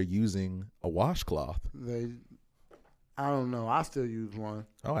where they're using a washcloth. I don't know. I still use one.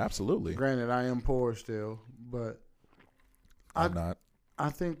 Oh, absolutely. Granted, I am poor still, but I'm not. I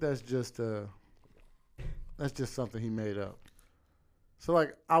think that's just something he made up. So,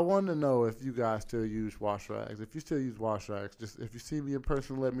 like, I want to know if you guys still use wash rags. If you still use wash rags, just if you see me in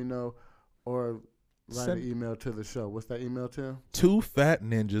person, let me know, or write an email to the show. What's that email, Tim?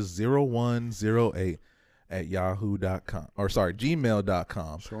 2fatninjas0108 at yahoo.com. Or, sorry,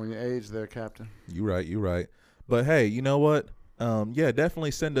 gmail.com. Showing your age there, Captain. You right. But, hey, you know what? Yeah,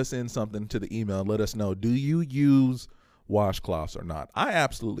 definitely send us in something to the email. Let us know, do you use washcloths or not? I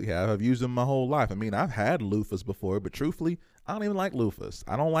absolutely have. I've used them my whole life. I mean, I've had loofahs before, but truthfully, I don't even like loofahs.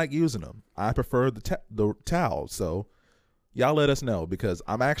 I don't like using them. I prefer the towel. So y'all let us know, because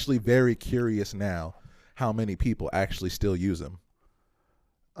I'm actually very curious now how many people actually still use them.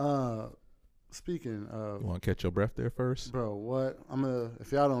 Speaking of, you want to catch your breath there first? Bro, what?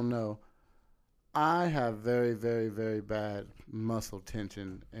 If y'all don't know, I have very, very, very bad muscle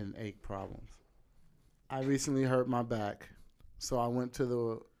tension and ache problems. I recently hurt my back, so I went to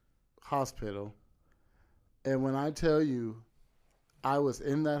the hospital. And when I tell you, I was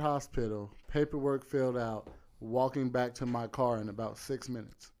in that hospital, paperwork filled out, walking back to my car in about 6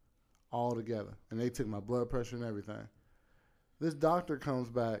 minutes, all together. And they took my blood pressure and everything. This doctor comes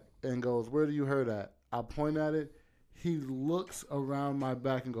back and goes, "Where do you hurt at?" I point at it. He looks around my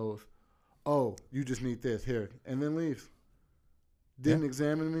back and goes, "Oh, you just need this, here," and then leaves. Didn't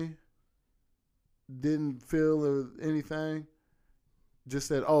examine me. Didn't feel anything. Just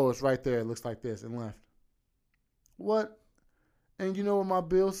said, "Oh, it's right there. It looks like this," and left. What? And you know what my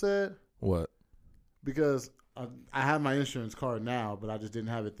bill said? What? Because I have my insurance card now, but I just didn't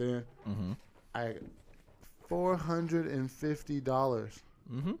have it then. Mm-hmm. $450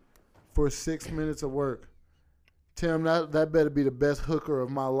 for 6 minutes of work. Tim, that better be the best hooker of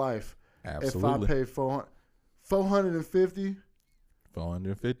my life. Absolutely. If I pay $450,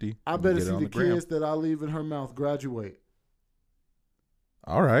 I better see the kids that I leave in her mouth graduate.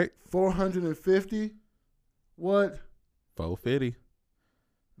 All right. $450? What? $450.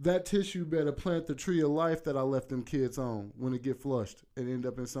 That tissue better plant the tree of life that I left them kids on when it get flushed and end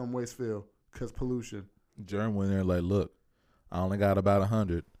up in some waste field because pollution. Jerm went there like, look, I only got about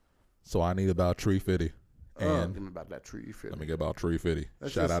 100, so I need about $350. And give me about that $350. Let me get about $350.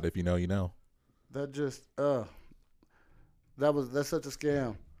 Shout out if you know, you know. That's such a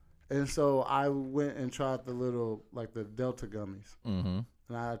scam. And so I went and tried the little, like the Delta gummies. Mm-hmm.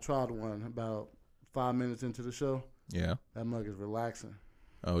 And I tried one about 5 minutes into the show. Yeah. That mug is relaxing.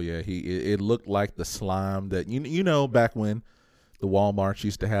 Oh yeah, it looked like the slime that you know back when the Walmarts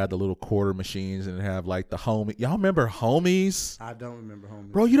used to have the little quarter machines and have like the homie. Y'all remember homies? I don't remember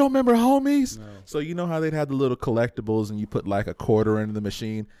homies. Bro, you don't remember homies? No. So you know how they'd have the little collectibles and you put like a quarter into the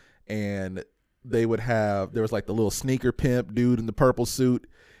machine and they would have, there was like the little sneaker pimp dude in the purple suit.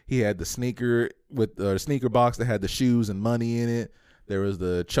 He had the sneaker with the sneaker box that had the shoes and money in it. There was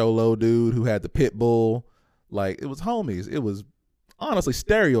the cholo dude who had the pit bull. Like, it was homies. It was honestly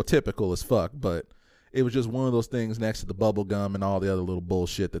stereotypical as fuck, but it was just one of those things next to the bubble gum and all the other little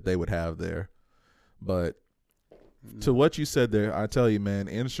bullshit that they would have there. But to what you said there, I tell you, man,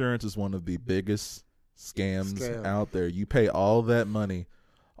 insurance is one of the biggest scams out there. You pay all that money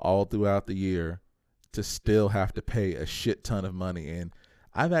all throughout the year to still have to pay a shit ton of money. And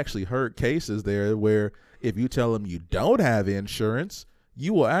I've actually heard cases there where if you tell them you don't have insurance,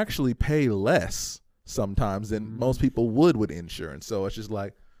 you will actually pay less sometimes than most people would with insurance. So it's just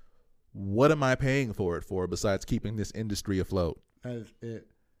like, what am I paying for it for besides keeping this industry afloat? That's it.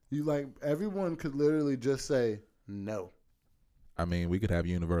 You like, everyone could literally just say no. I mean, we could have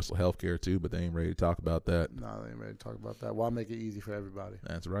universal health care too, but they ain't ready to talk about that. No, they ain't ready to talk about that. Why make it easy for everybody?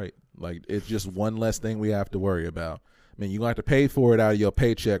 That's right. Like, it's just one less thing we have to worry about. I mean, you're going to have to pay for it out of your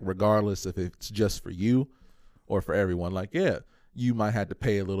paycheck regardless if it's just for you or for everyone. Like, yeah, you might have to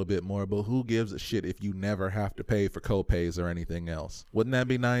pay a little bit more, but who gives a shit if you never have to pay for co-pays or anything else? Wouldn't that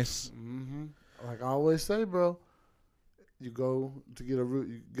be nice? Mm-hmm. Like I always say, bro, you go to get a root,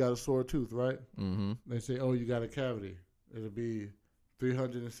 you got a sore tooth, right? Mm-hmm. They say, oh, you got a cavity. It'll be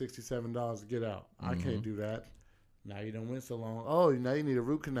 $367 to get out. I can't do that. Now you don't went so long. Oh, now you need a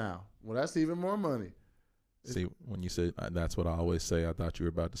root canal. Well, that's even more money. See, when you said that's what I always say, I thought you were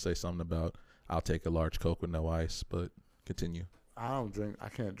about to say something about I'll take a large Coke with no ice, but continue. I don't drink. I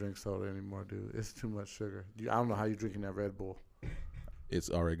can't drink soda anymore, dude. It's too much sugar. I don't know how you're drinking that Red Bull. It's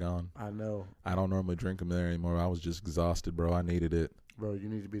already gone. I know. I don't normally drink them there anymore. I was just exhausted, bro. I needed it. Bro, you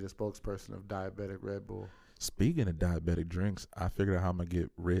need to be the spokesperson of diabetic Red Bull. Speaking of diabetic drinks, I figured out how I'm going to get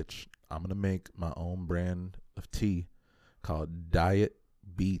rich. I'm going to make my own brand of tea called Diet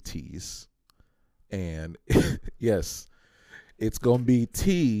BTs. And yes, it's going to be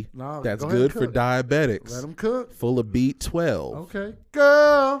tea that's good for diabetics. Let them cook. Full of B12. Okay.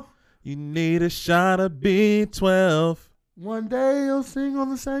 Girl. You need a shot of B12. One day you'll sing on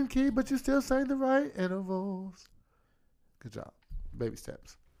the same key, but you still sing the right intervals. Good job. Baby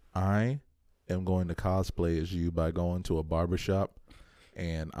steps. I am going to cosplay as you by going to a barbershop,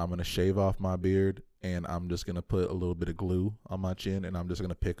 and I'm going to shave off my beard, and I'm just going to put a little bit of glue on my chin, and I'm just going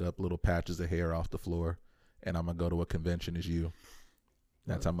to pick up little patches of hair off the floor, and I'm going to go to a convention as you.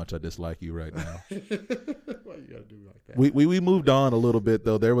 That's how much I dislike you right now. Why you gotta do like that? We moved on a little bit,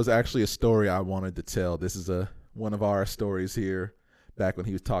 though. There was actually a story I wanted to tell. This is one of our stories here back when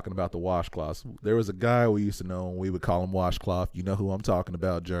he was talking about the washcloths. There was a guy we used to know, and we would call him Washcloth. You know who I'm talking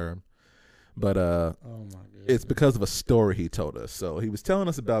about, Germ. But oh my goodness. It's because of a story he told us. So he was telling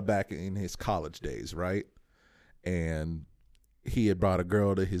us about back in his college days, right? And he had brought a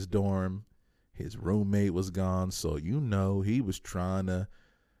girl to his dorm. His roommate was gone, so he was trying to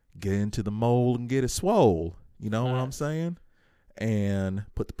get into the mold and get it swole. You know what I'm saying? And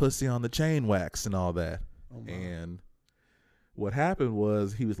put the pussy on the chain wax and all that. Oh my. And what happened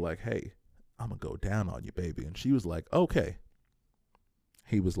was he was like, hey, I'm going to go down on you, baby. And she was like, okay.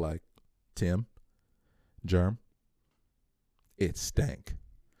 He was like, Tim, Germ, it stank.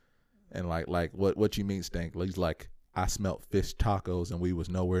 And like what you mean stank? He's like, I smelt fish tacos and we was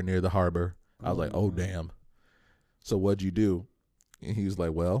nowhere near the harbor. I was like, oh, damn. So what'd you do? And he was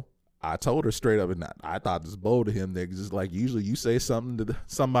like, well, I told her straight up, and I thought this bold of him. That just like usually you say something to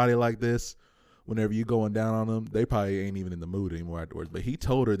somebody like this, whenever you going down on them, they probably ain't even in the mood anymore afterwards. But he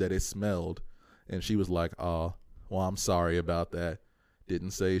told her that it smelled, and she was like, oh, well, I'm sorry about that.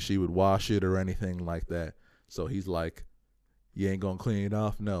 Didn't say she would wash it or anything like that. So he's like, you ain't going to clean it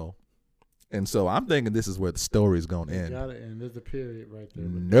off? No. And so I'm thinking this is where the story's going to end. Got it, and there's a period right there.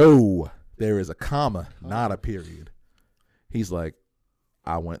 No, there is a comma, not a period. He's like,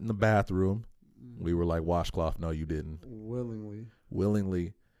 I went in the bathroom. We were like, washcloth. No, you didn't.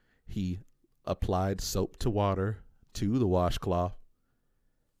 Willingly, he applied soap to water to the washcloth,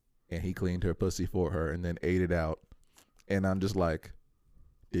 and he cleaned her pussy for her and then ate it out. And I'm just like,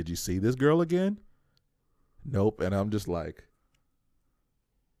 did you see this girl again? Nope. And I'm just like,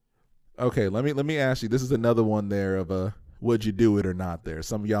 okay, let me ask you. This is another one there of would you do it or not there?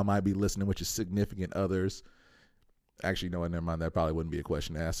 Some of y'all might be listening with your significant others. Actually, no, never mind. That probably wouldn't be a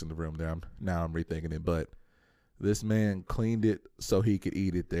question to ask in the room there. Now I'm rethinking it. But this man cleaned it so he could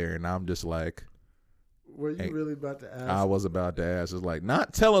eat it there. And I'm just like, Were you really about to ask? I was about to ask. It's like,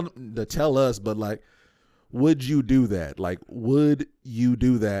 not telling to tell us, but like, would you do that? Like, would you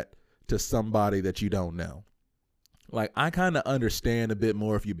do that to somebody that you don't know? Like, I kind of understand a bit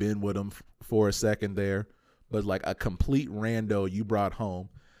more if you've been with them for a second there, but like a complete rando you brought home,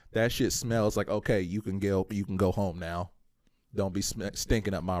 that shit smells like, okay, you can go home now. Don't be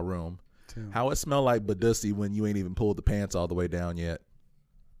stinking up my room. Tim, How it smell like Badussy when you ain't even pulled the pants all the way down yet?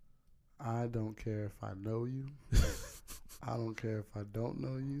 I don't care if I know you. I don't care if I don't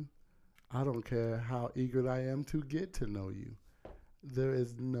know you. I don't care how eager I am to get to know you. There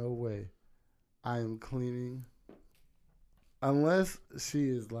is no way I am cleaning unless she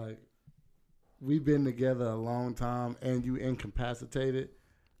is like, we've been together a long time and you incapacitated.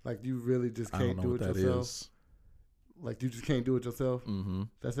 Like, you really just can't do it yourself. Is. Like, you just can't do it yourself. Mm-hmm.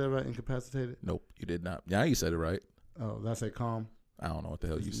 That's that right? Incapacitated? Nope, you did not. Yeah, you said it right. Oh, that's a calm. I don't know what the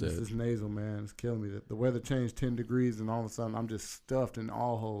hell you said. This nasal, man. It's killing me. The weather changed 10 degrees, and all of a sudden, I'm just stuffed in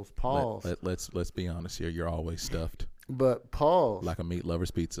all holes. Pause. Let's be honest here. You're always stuffed. But pause. Like a meat lover's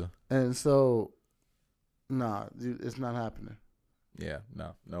pizza. And so, nah, dude, it's not happening. Yeah,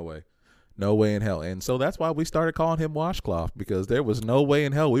 no way. No way in hell. And so that's why we started calling him Washcloth, because there was no way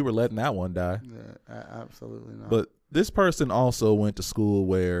in hell we were letting that one die. Yeah, absolutely not. But this person also went to school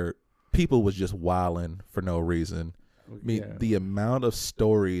where people was just wilding for no reason. I mean, the amount of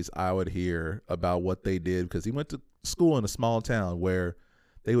stories I would hear about what they did, because he went to school in a small town where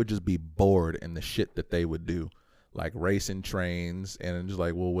they would just be bored in the shit that they would do, like racing trains. And just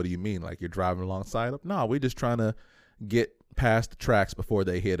like, well, what do you mean? Like, you're driving alongside them? No, we're just trying to get past the tracks before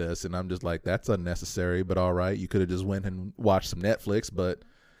they hit us. And I'm just like, that's unnecessary, but all right. You could have just went and watched some Netflix, but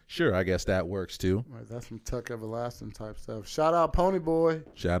sure, I guess that works too. Right, that's some Tuck Everlasting type stuff. Shout out Pony Boy.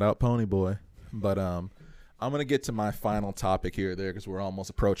 Shout out Pony Boy. But I'm going to get to my final topic here there because we're almost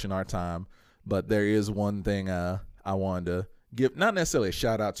approaching our time. But there is one thing I wanted to give, not necessarily a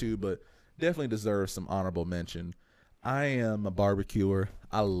shout out to, but definitely deserves some honorable mention. I am a barbecuer.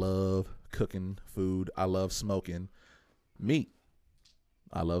 I love cooking food. I love smoking meat.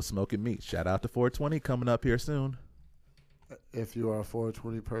 I love smoking meat. Shout out to 420 coming up here soon. If you are a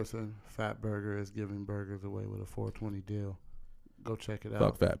 420 person, Fat Burger is giving burgers away with a 420 deal. Go check it out.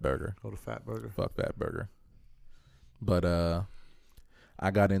 Fuck Fat Burger. Go to Fat Burger. Fuck Fat Burger. But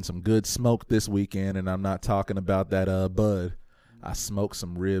I got in some good smoke this weekend, and I'm not talking about that bud. I smoked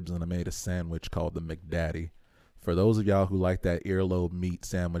some ribs and I made a sandwich called the McDaddy. For those of y'all who like that earlobe meat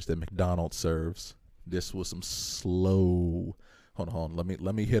sandwich that McDonald's serves, this was some slow. Hold on. Let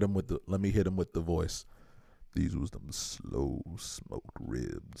me hit him with the voice. These was them slow smoked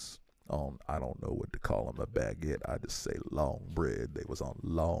ribs on, I don't know what to call them, a baguette. I just say long bread. They was on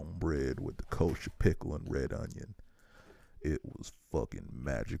long bread with the kosher pickle and red onion. It was fucking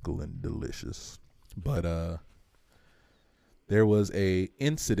magical and delicious. But there was a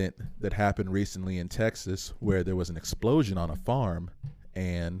incident that happened recently in Texas where there was an explosion on a farm,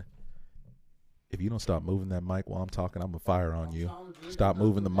 and if you don't stop moving that mic while I'm talking, I'm gonna fire on you. Stop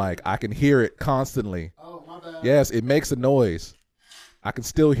moving the mic. I can hear it constantly. Oh, my bad. Yes, it makes a noise. I can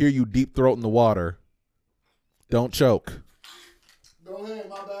still hear you deep throating the water. Don't choke. Go ahead,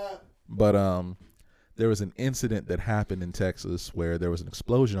 my bad. But there was an incident that happened in Texas where there was an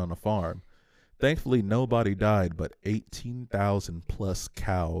explosion on a farm. Thankfully, nobody died, but 18,000 plus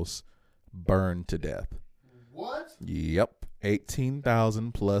cows burned to death. What? Yep,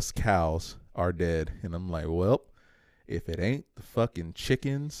 18,000 plus cows are dead. And I'm like, well, if it ain't the fucking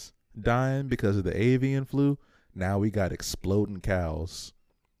chickens dying because of the avian flu, now we got exploding cows,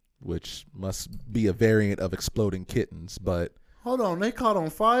 which must be a variant of exploding kittens. But hold on, they caught on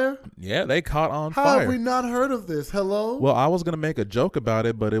fire? Yeah, they caught on fire. How have we not heard of this? Hello? Well, I was going to make a joke about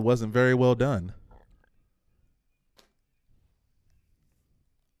it, but it wasn't very well done.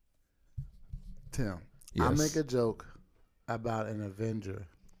 Tim, yes. I make a joke about an Avenger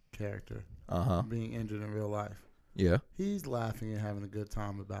character being injured in real life. Yeah. He's laughing and having a good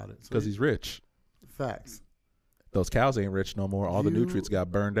time about it. Because he's rich. Facts. Those cows ain't rich no more. All the nutrients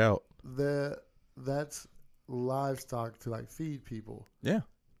got burned out. That's livestock to like feed people. Yeah.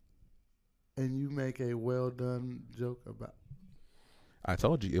 And you make a well done joke about. I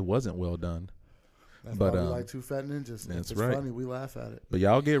told you it wasn't well done. That's why we like Two Fat Ninjas. That's it's right. Funny, we laugh at it. But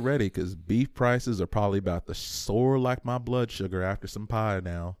y'all get ready because beef prices are probably about to soar like my blood sugar after some pie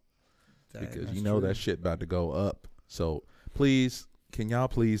now. Dang, because you know true. That shit about to go up. So please, can y'all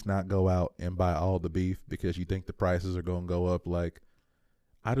please not go out and buy all the beef because you think the prices are going to go up? Like,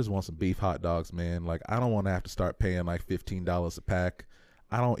 I just want some beef hot dogs, man. Like, I don't want to have to start paying like $15 a pack.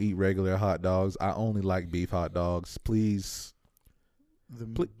 I don't eat regular hot dogs. I only like beef hot dogs. Please,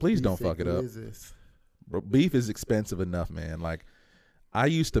 please don't fuck it up. Bro, beef is expensive enough, man. Like, I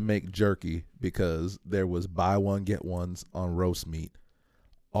used to make jerky because there was buy one, get ones on roast meat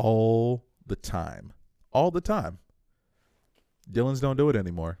all the time. All the time. Dillon's don't do it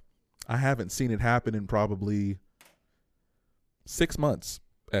anymore. I haven't seen it happen in probably 6 months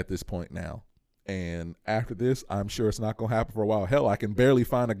at this point now. And after this, I'm sure it's not going to happen for a while. Hell, I can barely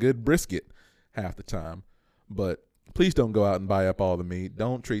find a good brisket half the time. But please don't go out and buy up all the meat.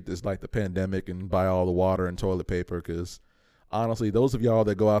 Don't treat this like the pandemic and buy all the water and toilet paper, because honestly, those of y'all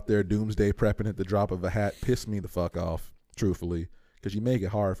that go out there doomsday prepping at the drop of a hat piss me the fuck off, truthfully, because you make it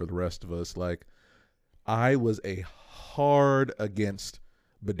hard for the rest of us. Like, I was a hard against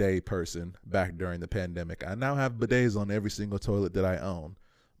bidet person back during the pandemic. I now have bidets on every single toilet that I own.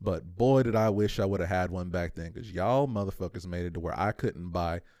 But boy, did I wish I would have had one back then, because y'all motherfuckers made it to where I couldn't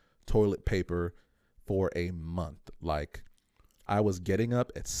buy toilet paper for a month. Like, I was getting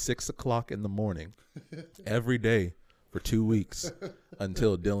up at 6 o'clock in the morning every day for 2 weeks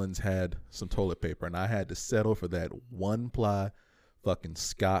until Dylan's had some toilet paper. And I had to settle for that one-ply fucking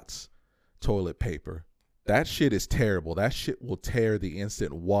Scott's toilet paper. That shit is terrible. That shit will tear the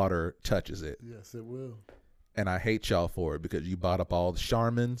instant water touches it. Yes, it will. And I hate y'all for it, because you bought up all the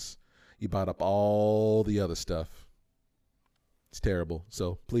Charmins. You bought up all the other stuff. It's terrible.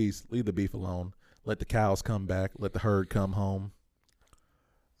 So please leave the beef alone. Let the cows come back. Let the herd come home.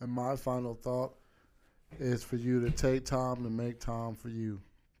 And my final thought is for you to take time to make time for you.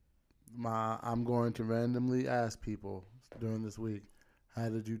 I'm going to randomly ask people during this week, how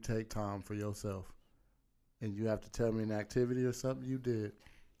did you take time for yourself? And you have to tell me an activity or something you did.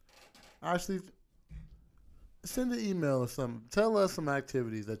 Actually, send an email or something. Tell us some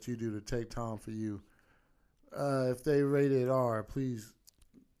activities that you do to take time for you. If they rated R, please.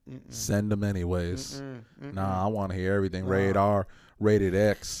 Send them anyways. Nah, I want to hear everything. Rated R, rated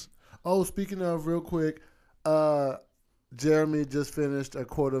X. Oh, speaking of, real quick, Jeremy just finished A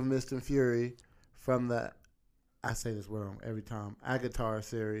Court of Mist and Fury from the, I say this wrong every time, Agatar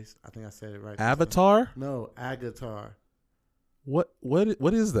series. I think I said it right. Avatar? No, Agatar. What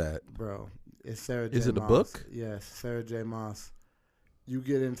is that? Bro, it's Sarah J. Is it Maas. a book? Yes, Sarah J. Maas. You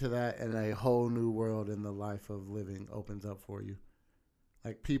get into that and a whole new world in the life of living opens up for you.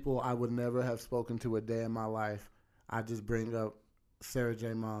 Like, people I would never have spoken to a day in my life, I just bring up Sarah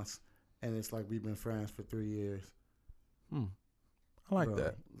J. Maas, and it's like we've been friends for 3 years. I like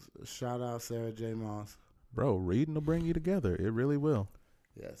that. Shout out Sarah J. Maas. Bro, reading will bring you together. It really will.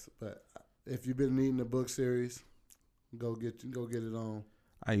 Yes, but if you've been needing a book series, go get it on.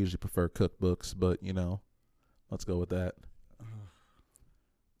 I usually prefer cookbooks, but, let's go with that.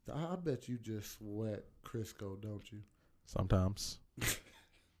 I bet you just sweat Crisco, don't you? Sometimes.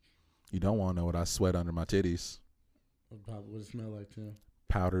 You don't want to know what I sweat under my titties. What would it smell like, Tim?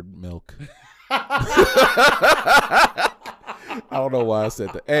 Powdered milk. I don't know why I said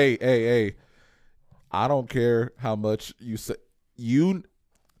that. Hey. I don't care how much you say. You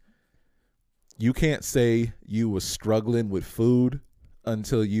can't say you was struggling with food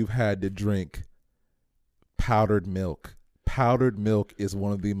until you've had to drink powdered milk. Powdered milk is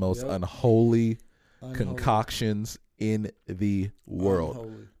one of the most unholy concoctions in the world.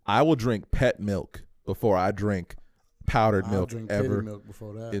 Unholy. I will drink pet milk before I drink powdered milk drink ever. Titty milk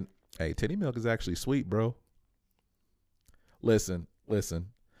before that. Hey, titty milk is actually sweet, bro. Listen.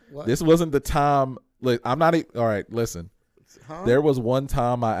 What? This wasn't the time. I'm not. All right, listen. Huh? There was one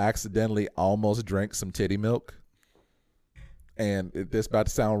time I accidentally almost drank some titty milk. And this about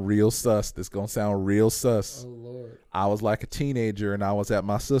to sound real sus. This going to sound real sus. Oh, Lord. I was like a teenager, and I was at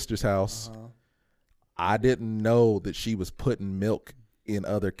my sister's house. I didn't know that she was putting milk in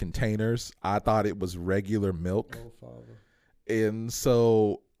other containers. I thought it was regular milk. Oh, Father. And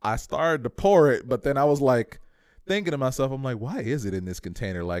so I started to pour it, but then I was like thinking to myself, I'm like, why is it in this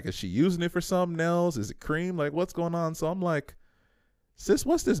container? Like, is she using it for something else? Is it cream? Like, what's going on? So I'm like, sis,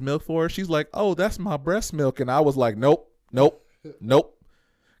 what's this milk for? She's like, oh, that's my breast milk. And I was like, nope.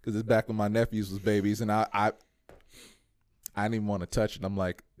 Because it's back when my nephews was babies, and I didn't even want to touch it. I'm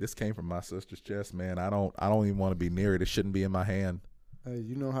like, this came from my sister's chest, man. I don't even want to be near it. It shouldn't be in my hand. Hey,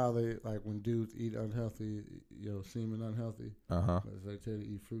 you know how they, like, when dudes eat unhealthy, semen unhealthy? They tell you to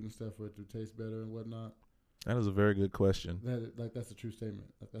eat fruit and stuff for it to taste better and whatnot. That is a very good question. That's a true statement.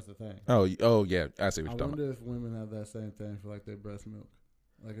 That's the thing. Oh yeah, I see what you're talking about. I wonder if women have that same thing for, like, their breast milk.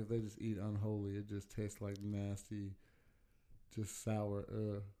 Like, if they just eat unholy, it just tastes like nasty, just sour.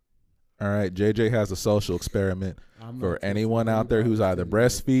 All right, JJ has a social experiment for anyone out there who's either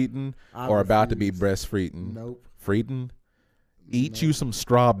breastfeeding or about to be breastfeeding. Nope. Eat you some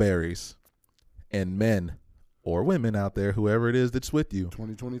strawberries, and men or women out there, whoever it is that's with you,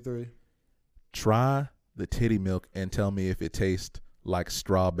 2023. try the titty milk and tell me if it tastes like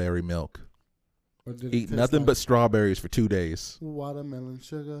strawberry milk. Or did it Eat taste nothing like but strawberries for 2 days. watermelon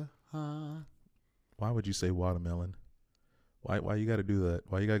sugar? Huh? Why would you say watermelon? Why you got to do that?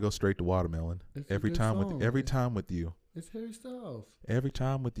 Why you got to go straight to watermelon? It's a Every good time song, with every man. time with you. It's Harry Styles. Every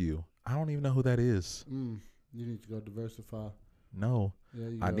time with you. I don't even know who that is. You need to go diversify. No. Yeah,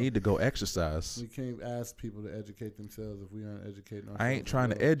 you I go. need to go exercise. We can't ask people to educate themselves if we aren't educating ourselves. I ain't trying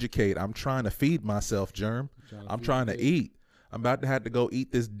to educate. I'm trying to feed myself, Germ. I'm trying to eat. I'm about to have to go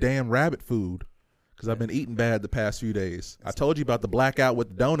eat this damn rabbit food because I've been eating bad the past few days. I told you about the blackout with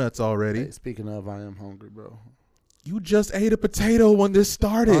the donuts already. Hey, speaking of, I am hungry, bro. You just ate a potato when this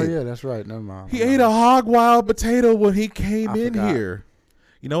started. Oh, yeah, that's right. Never mind. He ate a hog wild potato when he came in forgot. here.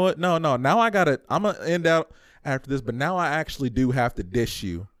 You know what? No. Now I'm going to end out after this, but now I actually do have to dish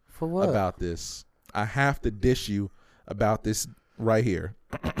you For what? about this. I have to dish you about this right here.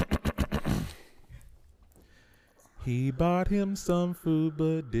 He bought him some food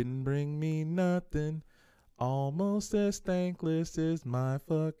but didn't bring me nothing. Almost as thankless as my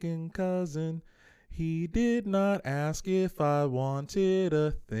fucking cousin. He did not ask if I wanted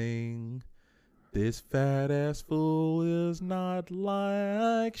a thing. This fat ass fool is not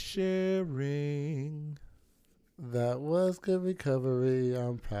like sharing. That was good recovery.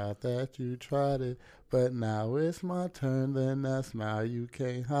 I'm proud that you tried it. But now it's my turn, then that smile, you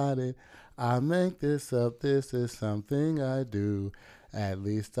can't hide it. I make this up, this is something I do. At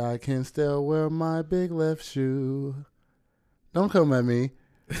least I can still wear my big left shoe. Don't come at me.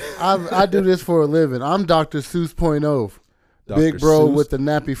 I do this for a living. I'm Dr. Seuss .0. Big bro Seuss? with the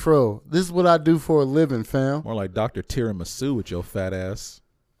nappy fro. This is what I do for a living, fam. More like Dr. Tiramisu with your fat ass.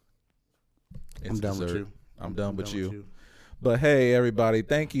 I'm done with you. I'm done with you. But hey, everybody,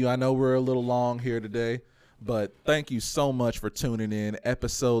 thank you. I know we're a little long here today, but thank you so much for tuning in.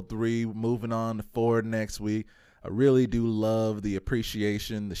 Episode 3, moving on to 4 next week. I really do love the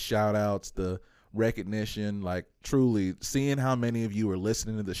appreciation, the shout outs, the recognition, like truly seeing how many of you are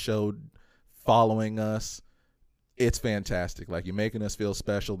listening to the show, following us. It's fantastic. Like, you're making us feel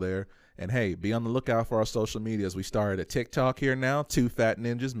special there. And hey, be on the lookout for our social medias. We started a TikTok here now, 2 Fat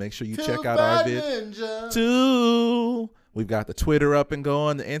Ninjas. Make sure you check out our vid. 2. We've got the Twitter up and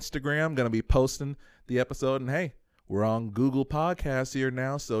going, the Instagram. Going to be posting the episode. And hey, we're on Google Podcasts here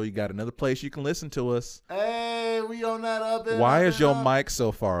now, so you got another place you can listen to us. Hey, we on that up and Why up is and your up. mic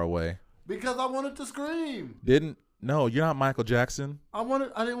so far away? Because I wanted to scream. No, you're not Michael Jackson. I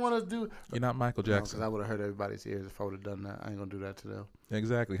didn't want to do. You're not Michael Jackson. Because I would have hurt everybody's ears if I would have done that. I ain't gonna do that to them.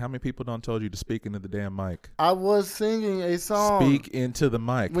 Exactly. How many people done told you to speak into the damn mic? I was singing a song. Speak into the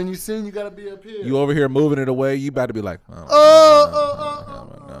mic. When you sing, you gotta be up here. You over here moving it away, you about to be like, no. Speak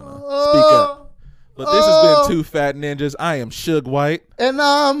up. But this has been 2 Fat Ninjas. I am Suge White. And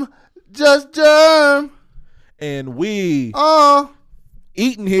I'm just Germ. And we Oh.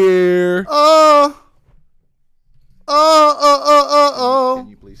 eating here. Oh. Can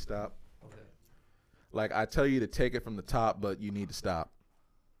you please stop? Okay. Like, I tell you to take it from the top, but you need to stop.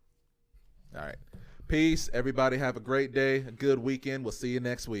 All right. Peace. Everybody have a great day, a good weekend. We'll see you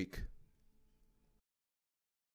next week.